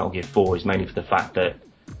in Metal Gear 4 is mainly for the fact that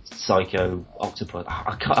Psycho Octopus.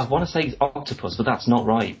 I want to say Octopus, but that's not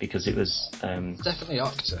right because it was definitely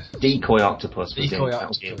Octa. Decoy Octopus was in Metal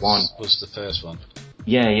Gear 1. Was the first one.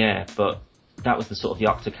 Yeah, but that was the sort of the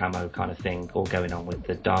Octa camo kind of thing all going on with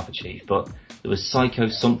the DARPA chief. But there was Psycho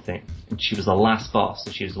something, and she was the last boss,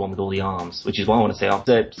 and she was the one with all the arms, which is why I want to say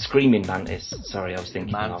the Screaming Mantis. Sorry, I was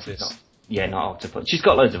thinking Mantis. Not Octopus. She's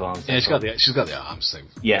got loads of arms. Yeah, she's got the arms thing.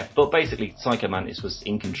 Yeah, but basically, Psycho Mantis was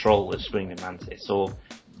in control of Screaming Mantis, or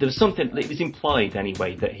there was something. It was implied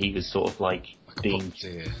anyway that he was sort of being.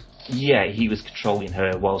 Yeah, he was controlling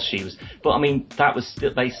her while she was. But I mean,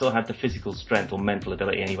 they still had the physical strength or mental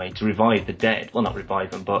ability anyway to revive the dead. Well, not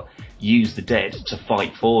revive them, but use the dead to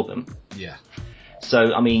fight for them. Yeah.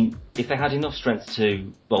 So I mean, if they had enough strength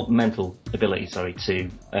mental ability, to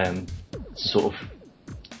sort of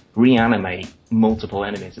reanimate multiple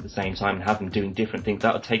enemies at the same time and have them doing different things.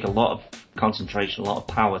 That would take a lot of concentration, a lot of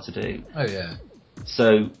power to do. Oh yeah.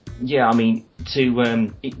 So yeah, I mean,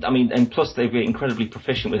 and plus they'd be incredibly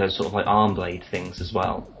proficient with those sort of like arm blade things as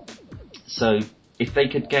well. So if they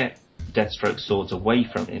could get Deathstroke's swords away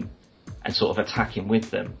from him and sort of attack him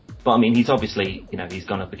with them, but I mean, he's obviously, he's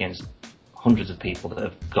gone up against hundreds of people that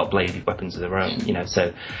have got bladed weapons of their own,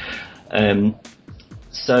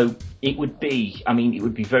 so it would be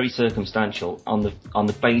very circumstantial on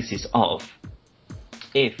the basis of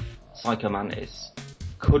if Psycho Mantis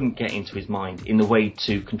couldn't get into his mind in the way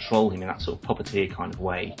to control him in that sort of puppeteer kind of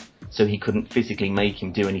way, so he couldn't physically make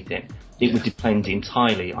him do anything. It would depend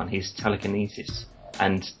entirely on his telekinesis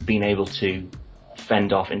and being able to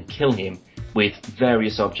fend off and kill him with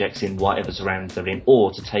various objects in whatever surroundings they're in,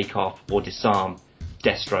 or to take off or disarm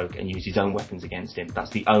Deathstroke and use his own weapons against him.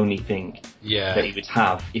 That's the only thing that he would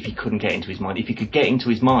have if he couldn't get into his mind. If he could get into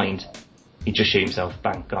his mind, he'd just shoot himself,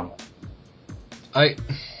 bang, gone. I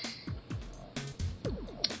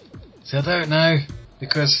don't know,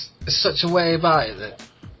 because there's such a way about it that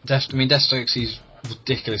Deathstroke, he's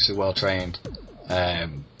ridiculously well trained,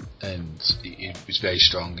 and he's very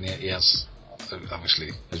strong, and he has, obviously,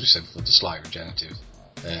 as we said before, the slight regenerative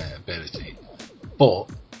ability. But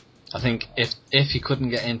I think if he couldn't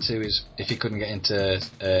get into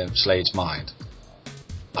Slade's mind,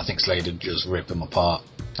 I think Slade would just rip him apart.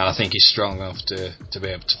 And I think he's strong enough to be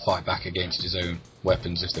able to fight back against his own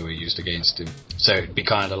weapons if they were used against him. So it'd be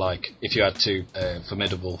kind of like if you had two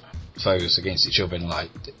formidable foes against each other, and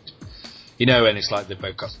when it's like they've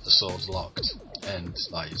both got the swords locked, and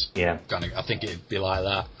I think it'd be like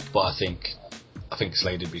that. But I think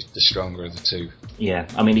Slade would be the stronger of the two. Yeah,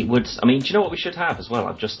 I mean, it would. I mean, do you know what we should have as well?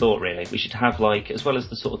 I've just thought, really, we should have as well as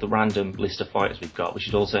the sort of the random list of fighters we've got, we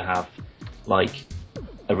should also have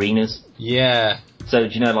arenas. Yeah. So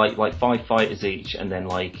do you know, like 5 fighters each, and then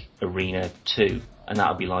arena 2, and that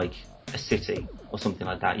would be like a city or something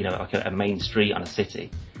like that. Like a main street on a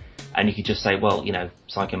city, and you could just say, well,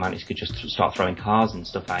 Psycho Mantis could just start throwing cars and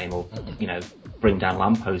stuff at him, or bring down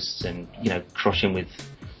lampposts and crush him with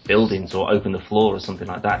buildings, or open the floor or something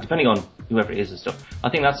like that, depending on whoever it is and stuff. I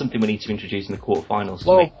think that's something we need to introduce in the quarterfinals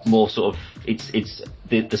to make more sort of it's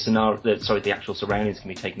the scenario. The actual surroundings can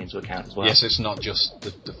be taken into account as well. Yes, it's not just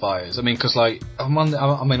the fires. I mean, because I might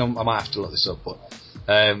have to look this up, but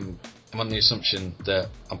I'm on the assumption that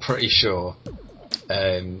I'm pretty sure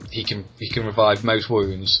he can revive most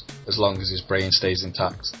wounds as long as his brain stays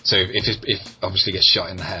intact. So if obviously gets shot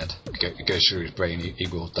in the head, it goes through his brain, he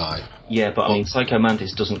will die. Yeah, but I mean, Psycho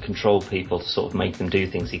Mantis doesn't control people to sort of make them do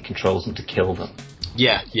things. He controls them to kill them.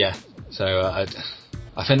 Yeah. So I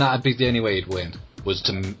think that'd be the only way he'd win,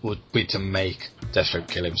 would be to make Deathstroke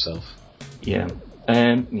kill himself. Yeah.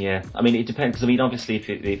 Yeah. I mean, it depends. Because I mean, obviously,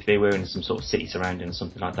 if they were in some sort of city surrounding or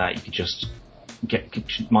something like that, you could just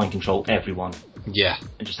mind control everyone. Yeah.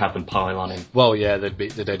 And just have them pile on him. Well, yeah,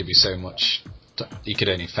 there'd only be so much. You could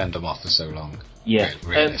only fend them off for so long. Yeah.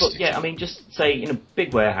 But yeah, I mean, just say in a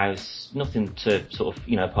big warehouse, nothing to sort of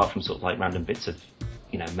apart from sort of like random bits of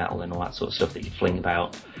metal and all that sort of stuff that you fling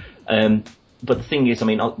about. But the thing is, I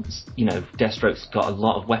mean, Deathstroke's got a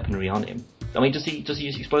lot of weaponry on him. I mean, does he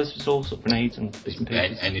use explosives or sort of grenades and bits and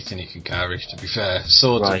pieces? Anything he can carry, to be fair.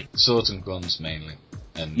 Swords and guns mainly.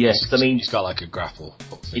 And I mean, he's got like a grapple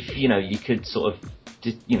hook thing. If you could sort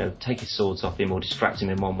of take his swords off him or distract him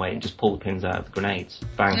in one way and just pull the pins out of the grenades.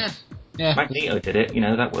 Bang. Yeah. Magneto did it.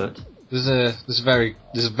 That worked. There's a very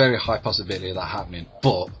high possibility of that happening,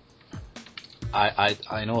 but I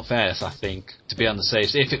in all fairness, I think to be on the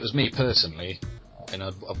safe, if it was me personally, and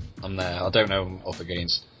I'm there, I don't know him up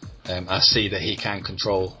against. I see that he can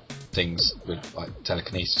control things with like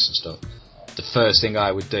telekinesis and stuff. The first thing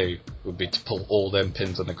I would do would be to pull all them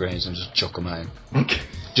pins on the grenades and just chuck them at him.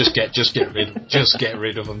 just get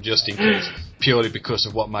rid of them, just in case. Purely because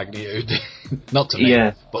of what Magneto did, not to me,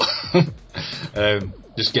 but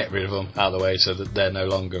just get rid of them out of the way so that they're no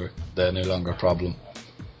longer a problem.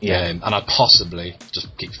 Yeah, and I'd possibly just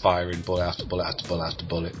keep firing bullet after bullet after bullet after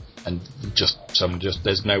bullet, and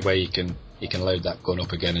there's no way he can load that gun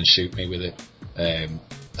up again and shoot me with it.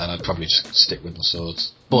 And I'd probably just stick with my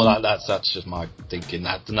swords. But that's just my thinking.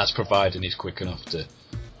 And that's providing he's quick enough to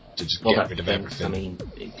just get rid of everything. I mean,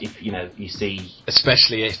 if you see,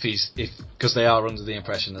 especially because they are under the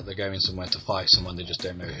impression that they're going somewhere to fight someone, they just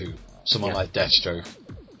don't know who. Someone like Deathstroke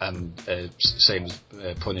and same as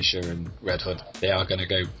Punisher and Red Hood, they are going to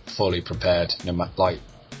go fully prepared.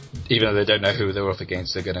 Even though they don't know who they're up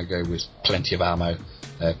against, they're going to go with plenty of ammo,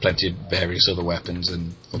 plenty of various other weapons,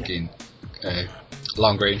 and fucking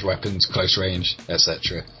long range weapons, close range,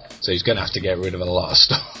 etc. So he's going to have to get rid of a lot of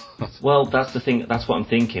stuff. Well, that's the thing. That's what I'm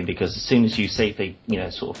thinking, because as soon as you say they,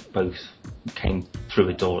 sort of both came through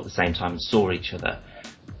a door at the same time and saw each other,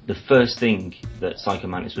 the first thing that Psycho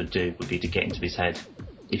Mantis would do would be to get into his head.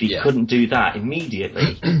 If he couldn't do that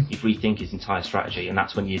immediately, he'd rethink his entire strategy, and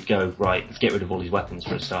that's when you'd go, right, let's get rid of all his weapons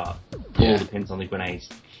for a start, pull all the pins on the grenades,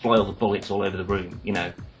 fly all the bullets all over the room,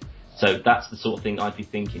 So that's the sort of thing I'd be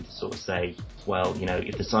thinking, to sort of say, well,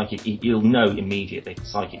 if the psychic, you'll know immediately the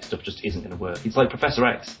psychic stuff just isn't going to work. It's like Professor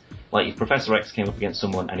X. Like, if Professor X came up against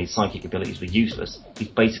someone and his psychic abilities were useless, he's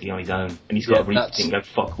basically on his own, and he's got to rethink and go,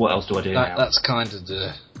 fuck, what else do I do now? That's kind of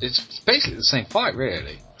it's basically the same fight,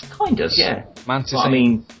 really. Kind of, yeah. Mantis. But,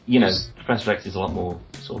 Professor X is a lot more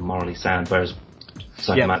sort of morally sound, whereas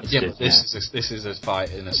Psycho Mantis but this is a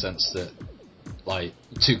fight in a sense that, like,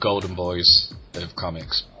 two golden boys of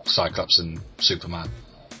comics, Cyclops and Superman,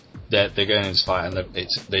 they're going in this fight and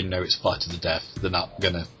they know it's fight to the death. They're not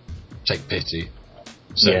going to take pity.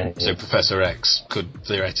 So Professor X could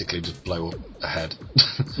theoretically just blow up a head.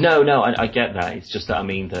 No, I get that. It's just that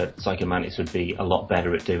that Psycho Mantis would be a lot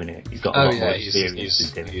better at doing it. He's got a lot more experience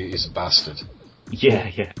in doing it. He's a bastard. Yeah.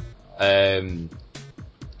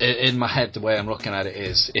 In my head, the way I'm looking at it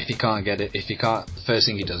is, the first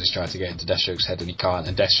thing he does is try to get into Deathstroke's head, and he can't,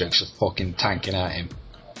 and Deathstroke's just fucking tanking at him,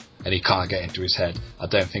 and he can't get into his head. I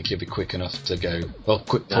don't think he'll be quick enough to go. Well,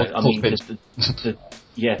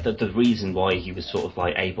 the reason why he was sort of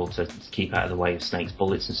like able to keep out of the way of Snake's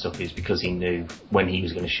bullets and stuff is because he knew when he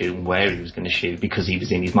was going to shoot and where he was going to shoot, because he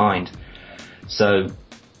was in his mind. So,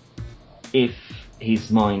 if his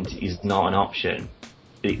mind is not an option,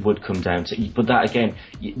 it would come down to. But that again,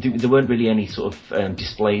 there weren't really any sort of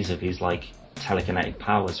displays of his like telekinetic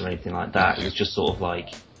powers or anything like that. It was just sort of like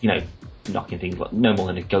knocking things like no more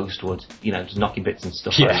than a ghost would, just knocking bits and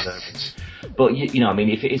stuff over. But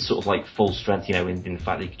if it is sort of like full strength, in the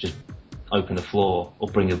fact that he could just open the floor or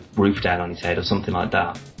bring a roof down on his head or something like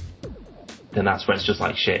that, then that's where it's just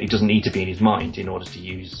like shit. He doesn't need to be in his mind in order to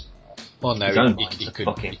use. Well, no, he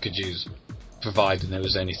could use, provided there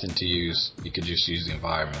was anything to use. He could just use the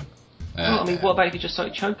environment. What about if he just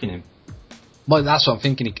started choking him? Well, that's what I'm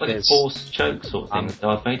thinking. Like a forced choke sort of thing, with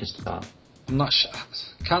Darth Vader style. I'm not sure.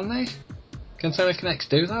 Can they? Can telekinetics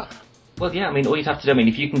do that? Well, yeah, all you'd have to do,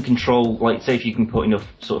 if you can control, like, say if you can put enough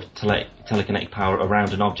sort of telekinetic power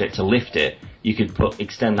around an object to lift it, you could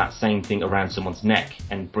extend that same thing around someone's neck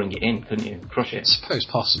and bring it in, couldn't you? Crush it. I suppose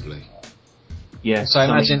possibly. Yeah. So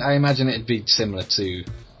I imagine it'd be similar to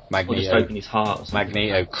Magneto. Or just open his heart or something.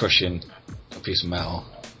 Magneto crushing a piece of metal.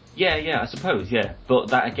 Yeah, I suppose, yeah. But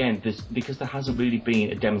that, again, because there hasn't really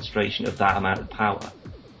been a demonstration of that amount of power,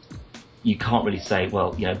 you can't really say,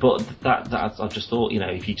 well, but that I just thought,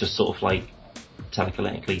 if you just sort of like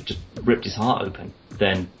telekinetically just ripped his heart open,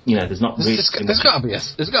 then there's not really. There's got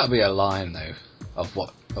to be a line though of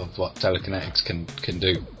what telekinetics can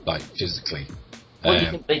do, like physically.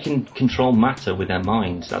 Well, they can control matter with their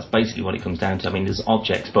minds. That's basically what it comes down to. There's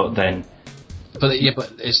objects, but then. But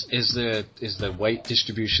is there weight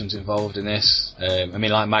distributions involved in this?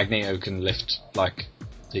 Like Magneto can lift like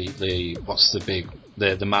the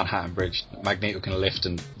Manhattan Bridge. Magneto can lift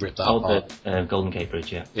and rip that apart. The Golden Gate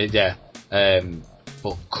Bridge, yeah. Yeah.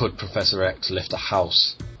 But could Professor X lift a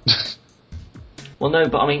house? Well, no,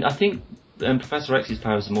 but I think Professor X's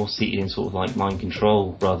powers are more seated in sort of like mind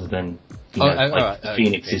control rather than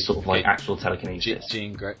Phoenix is sort of like actual telekinesis.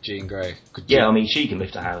 Jean Grey. She can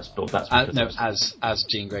lift a house, but that's as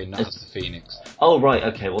Jean Grey, not as the Phoenix. Oh right,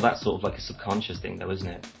 okay. Well, that's sort of like a subconscious thing, though, isn't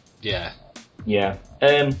it? Yeah. Yeah.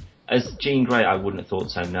 As Jean Grey, I wouldn't have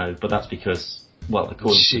thought so. No, but that's because, well,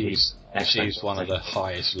 according to she's one of the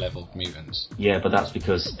highest level mutants. Yeah, but that's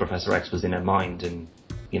because Professor X was in her mind and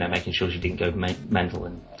making sure she didn't go mental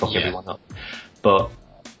and fuck everyone up. But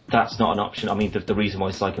that's not an option. The reason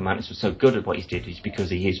why Psycho Mantis was so good at what he did is because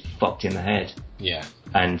he is fucked in the head. Yeah.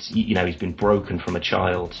 And, he's been broken from a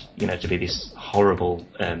child, to be this horrible,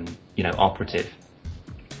 operative.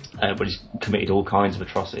 But he's committed all kinds of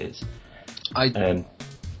atrocities.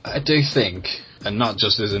 I do think, and not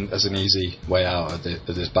just as an easy way out of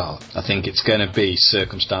this battle, I think it's going to be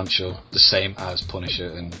circumstantial, the same as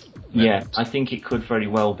Punisher and... Yeah, I think it could very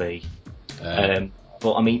well be. But,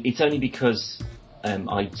 it's only because...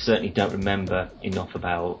 I certainly don't remember enough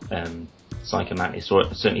about Psycho Mantis, or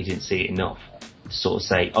I certainly didn't see it enough to sort of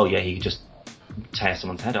say, oh yeah, he could just tear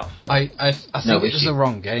someone's head off. I think it was the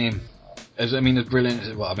wrong game. As brilliant as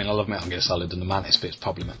it was, I love Metal Gear Solid, and the Mantis bit's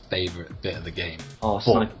probably my favourite bit of the game. Oh,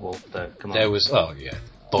 Sniper Wolf, though, come on. There was,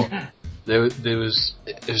 but there was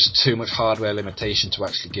too much hardware limitation to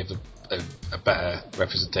actually give a better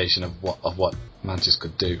representation of what Mantis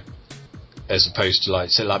could do, as opposed to like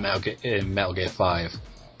Metal Gear 5,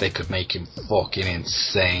 they could make him fucking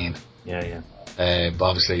insane. Yeah. But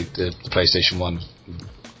obviously the PlayStation 1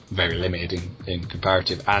 very limited in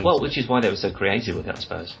comparative, and which is why they were so creative with it, I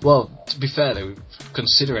suppose. Well, to be fair though,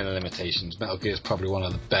 considering the limitations, Metal Gear is probably one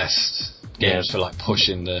of the best games for like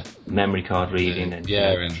pushing the memory card reading and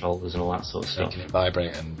and controllers and all that sort of stuff, making it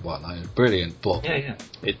vibrate and whatnot. Brilliant, but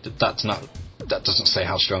that doesn't say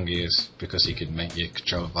how strong he is, because he can make your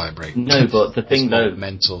controller vibrate. No, but the thing though,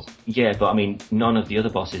 mental. Yeah, but I mean, none of the other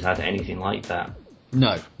bosses had anything like that.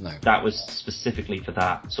 No. That was specifically for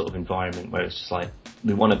that sort of environment where it's just like,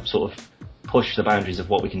 we want to sort of push the boundaries of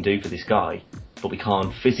what we can do for this guy, but we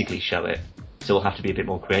can't physically show it, so we'll have to be a bit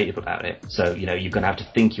more creative about it. So, you're going to have to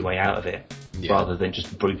think your way out of it, rather than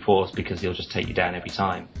just brute force, because he'll just take you down every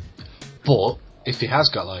time. But if he has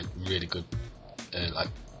got like really good, like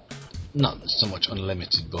not so much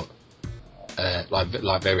unlimited, but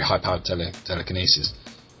like very high powered telekinesis,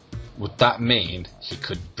 would that mean he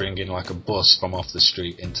could bring in like a bus from off the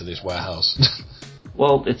street into this warehouse?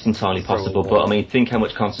 Well, it's entirely possible, but I mean, think how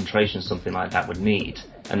much concentration something like that would need,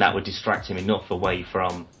 and that would distract him enough away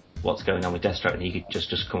from what's going on with Deathstroke, and he could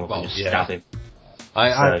just come up and just stab him.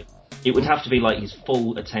 It would have to be like his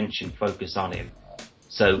full attention focused on him.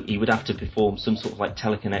 So he would have to perform some sort of like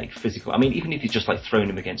telekinetic physical. I mean, even if you're just like throwing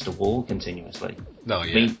him against a wall continuously. No,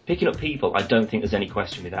 yeah. I mean, picking up people, I don't think there's any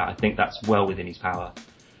question with that. I think that's well within his power.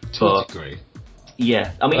 To a degree.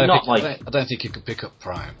 Yeah, I mean, I don't think you could pick up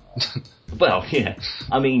Prime. Well, yeah.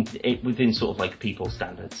 I mean, within sort of like people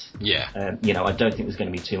standards. Yeah. I don't think there's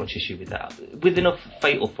going to be too much issue with that. With enough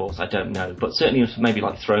Fatal Force, I don't know. But certainly if maybe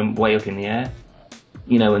like throw him way up in the air,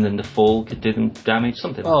 and then the fall could do them damage,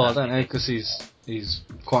 something like that. Oh, I don't know, because he's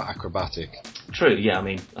quite acrobatic. True, yeah. I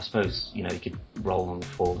mean, I suppose, he could roll on the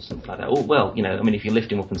floor or something like that. Or, well, I mean, if you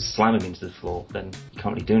lift him up and slam him into the floor, then you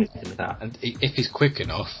can't really do anything with that. And if he's quick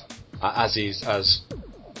enough, as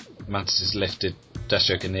Mantis is lifted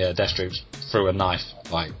Deathstroke in the air, Deathstroke threw a knife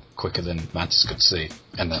like quicker than Mantis could see,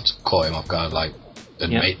 and that's caught him off guard, like,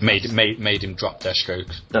 and made him drop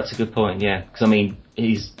Deathstroke. That's a good point, yeah. Because I mean,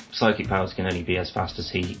 his psychic powers can only be as fast as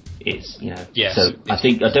he is, Yes, so I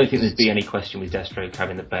don't think there'd be any question with Deathstroke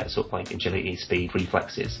having the better sort of like agility, speed,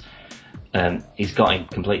 reflexes. He's got him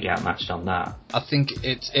completely outmatched on that. I think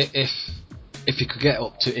if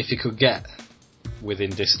he could get within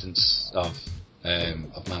distance of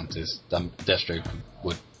Mantis, then Deathstroke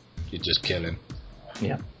you'd just kill him.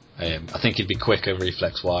 Yeah. I think he'd be quicker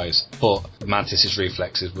reflex-wise, but Mantis's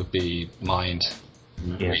reflexes would be mind.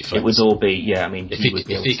 Yeah, reflex. it would all be. Yeah, I mean,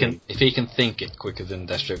 if he can think it quicker than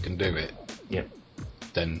Deathstroke can do it,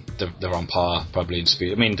 then they're on par probably in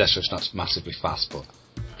speed. I mean, Deathstroke's not massively fast, but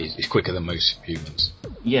he's quicker than most humans.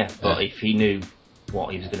 Yeah, but if he knew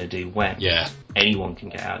what he was going to do when, anyone can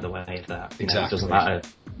get out of the way of that. It doesn't matter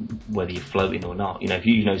whether you're floating or not. If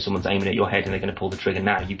you know someone's aiming at your head and they're going to pull the trigger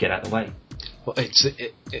now, you get out of the way. But it's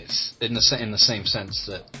in the same sense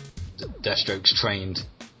that Deathstroke's trained.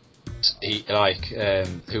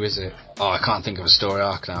 Who is it? Oh, I can't think of a story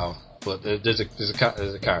arc now. But there's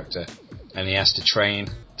a character, and he has to train.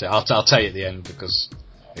 I'll tell you at the end, because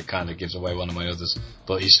it kind of gives away one of my others.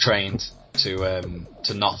 But he's trained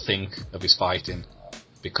to not think of his fighting,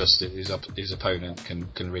 because his opponent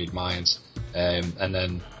can read minds. And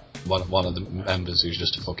then one of the members, who's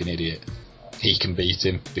just a fucking idiot, he can beat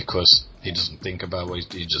him because he doesn't think about what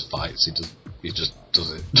he just fights. He just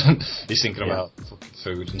does it. He's thinking about fucking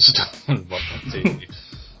food and stuff and whatnot.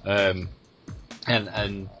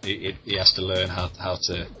 And he has to learn how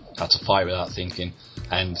to fight without thinking.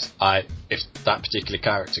 And if that particular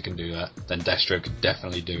character can do that, then Deathstroke can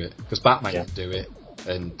definitely do it, because Batman can do it,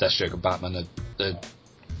 and Deathstroke and Batman are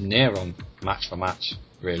near on match for match,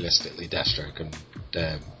 realistically. Deathstroke and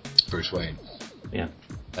Bruce Wayne. Yeah.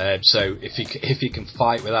 So if he can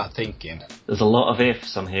fight without thinking, there's a lot of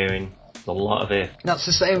ifs I'm hearing. There's a lot of ifs. That's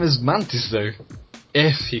the same as Mantis though.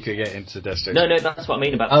 If he could get into Deathstroke. No, that's what I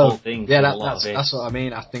mean about the whole thing. Yeah, that's what I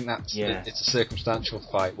mean. I think it's a circumstantial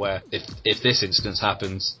fight where if this instance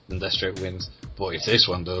happens, then Deathstroke wins. But if this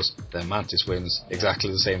one does, then Mantis wins. Exactly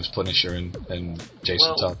the same as Punisher and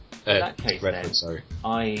Jason Todd. In that case, Redford, then, sorry.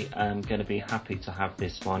 I am going to be happy to have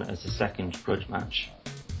this one as a second grudge match.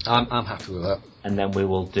 I'm happy with that. And then we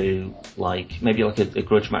will do maybe a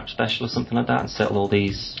grudge match special or something like that, and settle all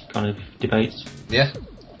these kind of debates. Yeah.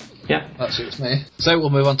 Yeah, that suits me. So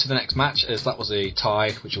we'll move on to the next match, as that was a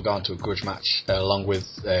tie, which will go on to a grudge match along with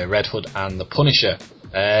Red Hood and the Punisher.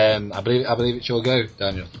 I believe it's your go,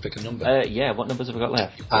 Daniel, to pick a number. What numbers have we got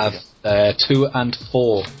left? I have 2 and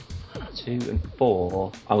 4. 2 and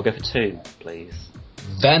 4. I will go for 2, please.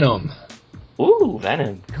 Venom. Ooh,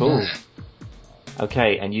 Venom. Cool. Yeah.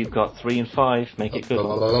 Okay, and you've got 3 and 5. Make it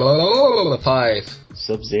good. 5.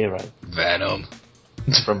 Sub-Zero. Venom.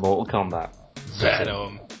 From Mortal Kombat.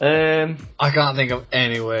 Venom. I can't think of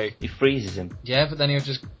any way. He freezes him. Yeah, but then he'll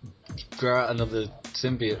just grow out another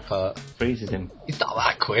symbiote part. Freezes him. He's not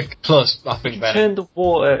that quick. Plus, I think Venom turned the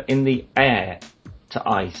water in the air to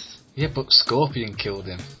ice. Yeah, but Scorpion killed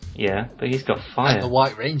him. Yeah, but he's got fire. And the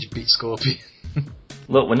White Ranger beat Scorpion.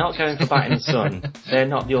 Look, we're not going for Bat in the Sun. They're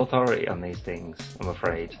not the authority on these things, I'm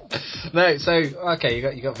afraid. No, so okay,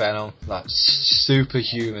 you got Venom, like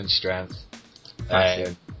superhuman strength,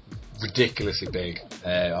 ridiculously big.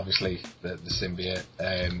 Obviously, the symbiote.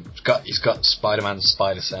 He's got Spider-Man's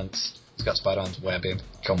spider sense. He's got Spider-Man's webbing.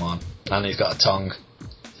 Come on, and he's got a tongue.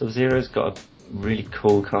 Sub-Zero's got a really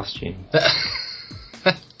cool costume.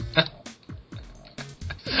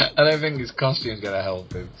 I don't think his costume's going to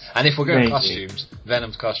help him. And if we're going costumes,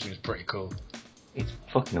 Venom's costume is pretty cool. It's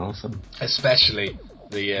fucking awesome. Especially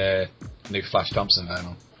the new Flash Thompson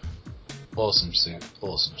Venom. Awesome suit.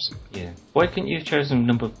 Yeah. Why couldn't you have chosen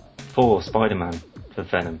number 4, Spider-Man, for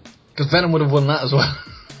Venom? Because Venom would have won that as well.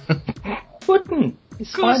 Wouldn't.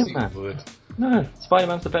 It's Spider-Man. He would. No,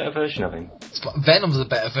 Spider-Man's the better version of him. Venom's the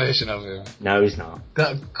better version of him. No, he's not.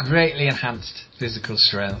 Got greatly enhanced physical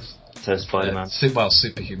strength. So Spider-Man.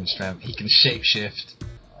 Superhuman strength. He can shapeshift.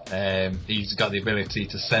 He's got the ability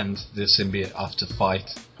to send the symbiote off to fight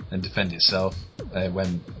and defend itself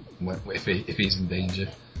if he's in danger.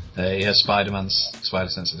 He has Spider-Man's spider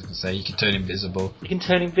sense, as I can say. He can turn invisible. He can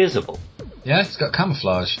turn invisible? Yeah, he's got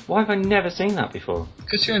camouflage. Why have I never seen that before?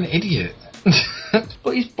 Because you're an idiot.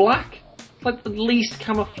 But he's black. It's like the least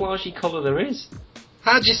camouflagey colour there is.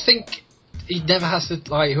 How do you think he never has to,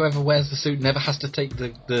 like, whoever wears the suit never has to take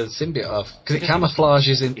the symbiote off? Because it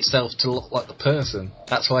camouflages itself to look like the person.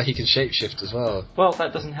 That's why he can shapeshift as well. Well,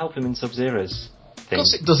 that doesn't help him in Sub-Zero's thing. Of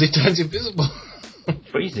course it does, he turns invisible.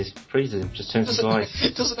 Freezes him, just turns into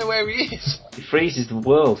ice. Doesn't know where he is. He freezes the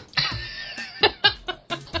world.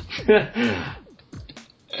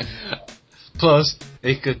 Plus,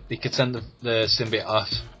 he could send the symbiote off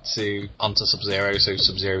onto Sub-Zero, so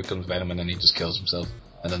Sub-Zero becomes Venom and then he just kills himself.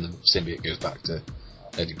 And then the symbiote goes back to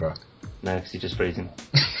Eddie Brock. No, because he just frees him.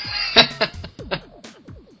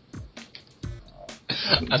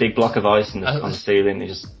 Big block of ice on the ceiling, he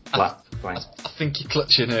just blank. I think you're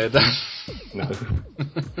clutching her then. No.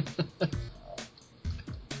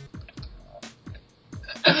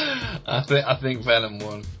 I think Venom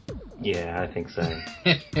won. Yeah, I think so.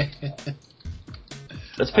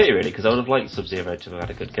 That's a pity, really, because I would have liked Sub-Zero to have had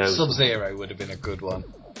a good go. Sub-Zero would have been a good one.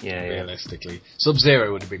 Yeah, realistically. Yeah.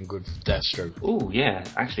 Sub-Zero would have been good for Deathstroke. Oh, yeah,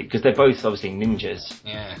 actually, because they're both obviously ninjas.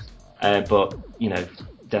 Yeah. But, you know,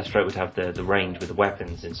 Deathstroke would have the range with the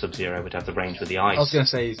weapons, and Sub-Zero would have the range with the ice. I was going to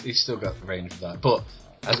say, he's still got the range with that. But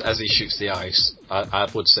as he shoots the ice, I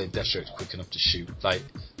would say Deathstroke's quick enough to shoot. Like,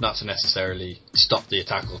 not to necessarily stop the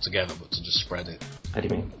attack altogether, but to just spread it. How do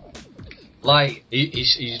you mean? Like,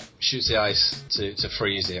 he shoots the ice to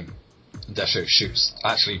freeze him. Deathstroke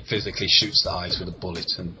actually physically shoots the ice with a bullet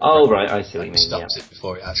and right, I see what you mean. Stops it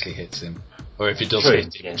before it actually hits him, or if it does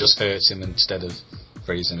hit him, it just hurts him instead of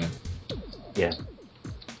freezing him. Yeah.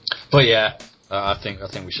 But yeah, I think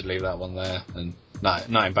we should leave that one there and not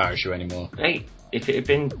embarrass you anymore. Hey, if it had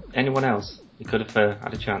been anyone else, he could have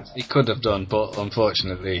had a chance. He could have done, but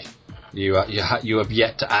unfortunately, you have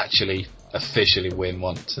yet to actually officially win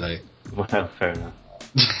one today. Well, fair enough.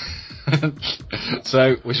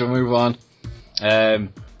 So we shall move on.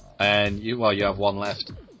 And you have one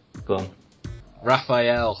left. Go on.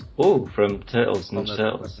 Raphael. Oh, from Ninja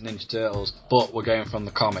Turtles. Ninja Turtles. But we're going from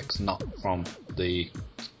the comics, not from the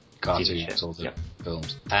cartoons or the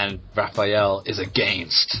films. And Raphael is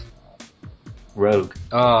against Rogue.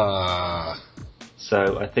 Ah.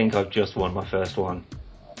 So I think I've just won my first one.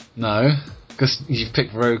 No, because you've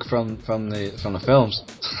picked Rogue from the films.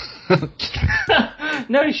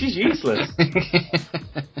 No, she's useless.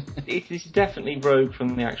 It's definitely Rogue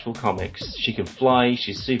from the actual comics. She can fly,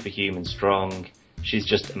 she's superhuman strong, she's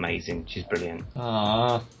just amazing, she's brilliant.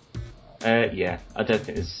 Ah. Yeah, I don't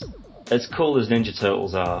think it's as cool as Ninja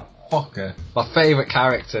Turtles are. Fuck her. My favourite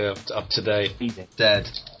character of today. Easy. Dead.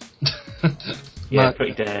 Yeah,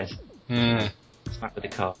 pretty dead. Yeah. Smacked with a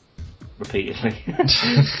car. Repeatedly.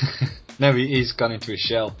 No, he's gone into his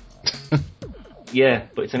shell. Yeah,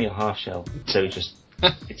 but it's only a half shell, so it's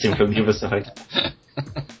in from the other side.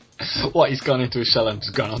 What, he's gone into his shell and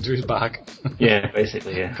just gone onto his back? Yeah,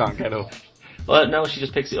 basically, yeah. Can't get up. Well, no, she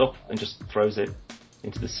just picks it up and just throws it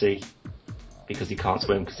into the sea. because he can't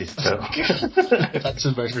swim because he's a turtle. That's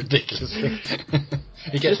the most ridiculous thing.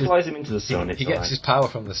 He just flies him into the sun. He gets his power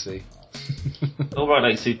from the sea. All right,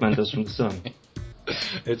 like Superman does from the sun.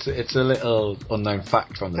 It's a little unknown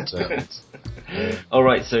fact from the turtles. All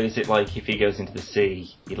right, so is it like if he goes into the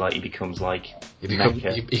sea, he becomes like he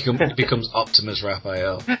becomes Optimus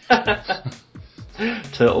Raphael,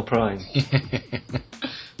 Turtle Prime.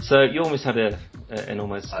 So you almost had an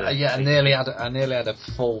almost. I nearly had a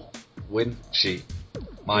full win sheet.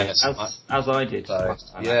 Minus, as I did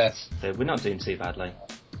last time. Yeah, so we're not doing too badly.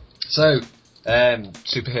 So,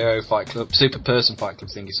 Super Person Fight Club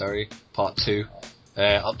thingy. Sorry, Part 2.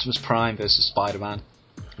 Optimus Prime versus Spider-Man.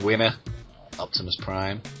 Winner, Optimus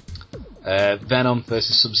Prime. Venom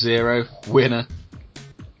versus Sub-Zero. Winner,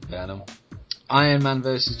 Venom. Iron Man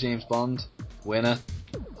versus James Bond. Winner,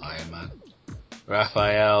 Iron Man.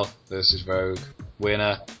 Raphael versus Rogue.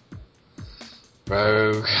 Winner,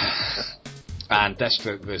 Rogue. And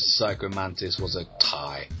Deathstroke versus Psycho Mantis was a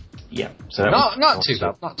tie. Yeah, so not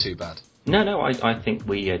too bad. No, I think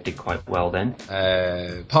we did quite well then.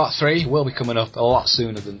 Part 3 will be coming up a lot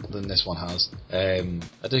sooner than this one has.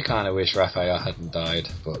 I do kind of wish Raphael hadn't died,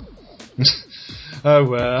 but oh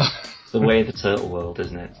well. It's the way of the turtle world,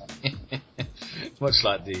 isn't it? Much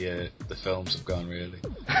like the films have gone, really.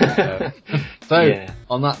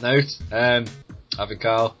 On that note,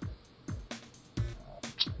 Avikal,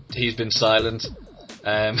 he's been silent.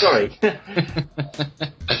 Sorry.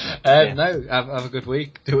 No, have a good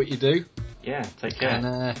week. Do what you do. Yeah, take care.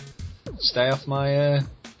 And stay off my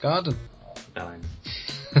garden. Fine.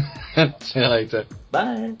 See you later.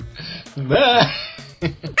 Bye. Bye.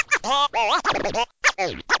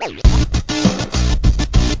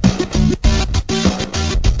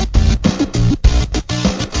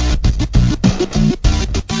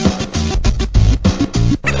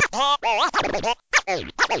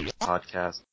 Podcast.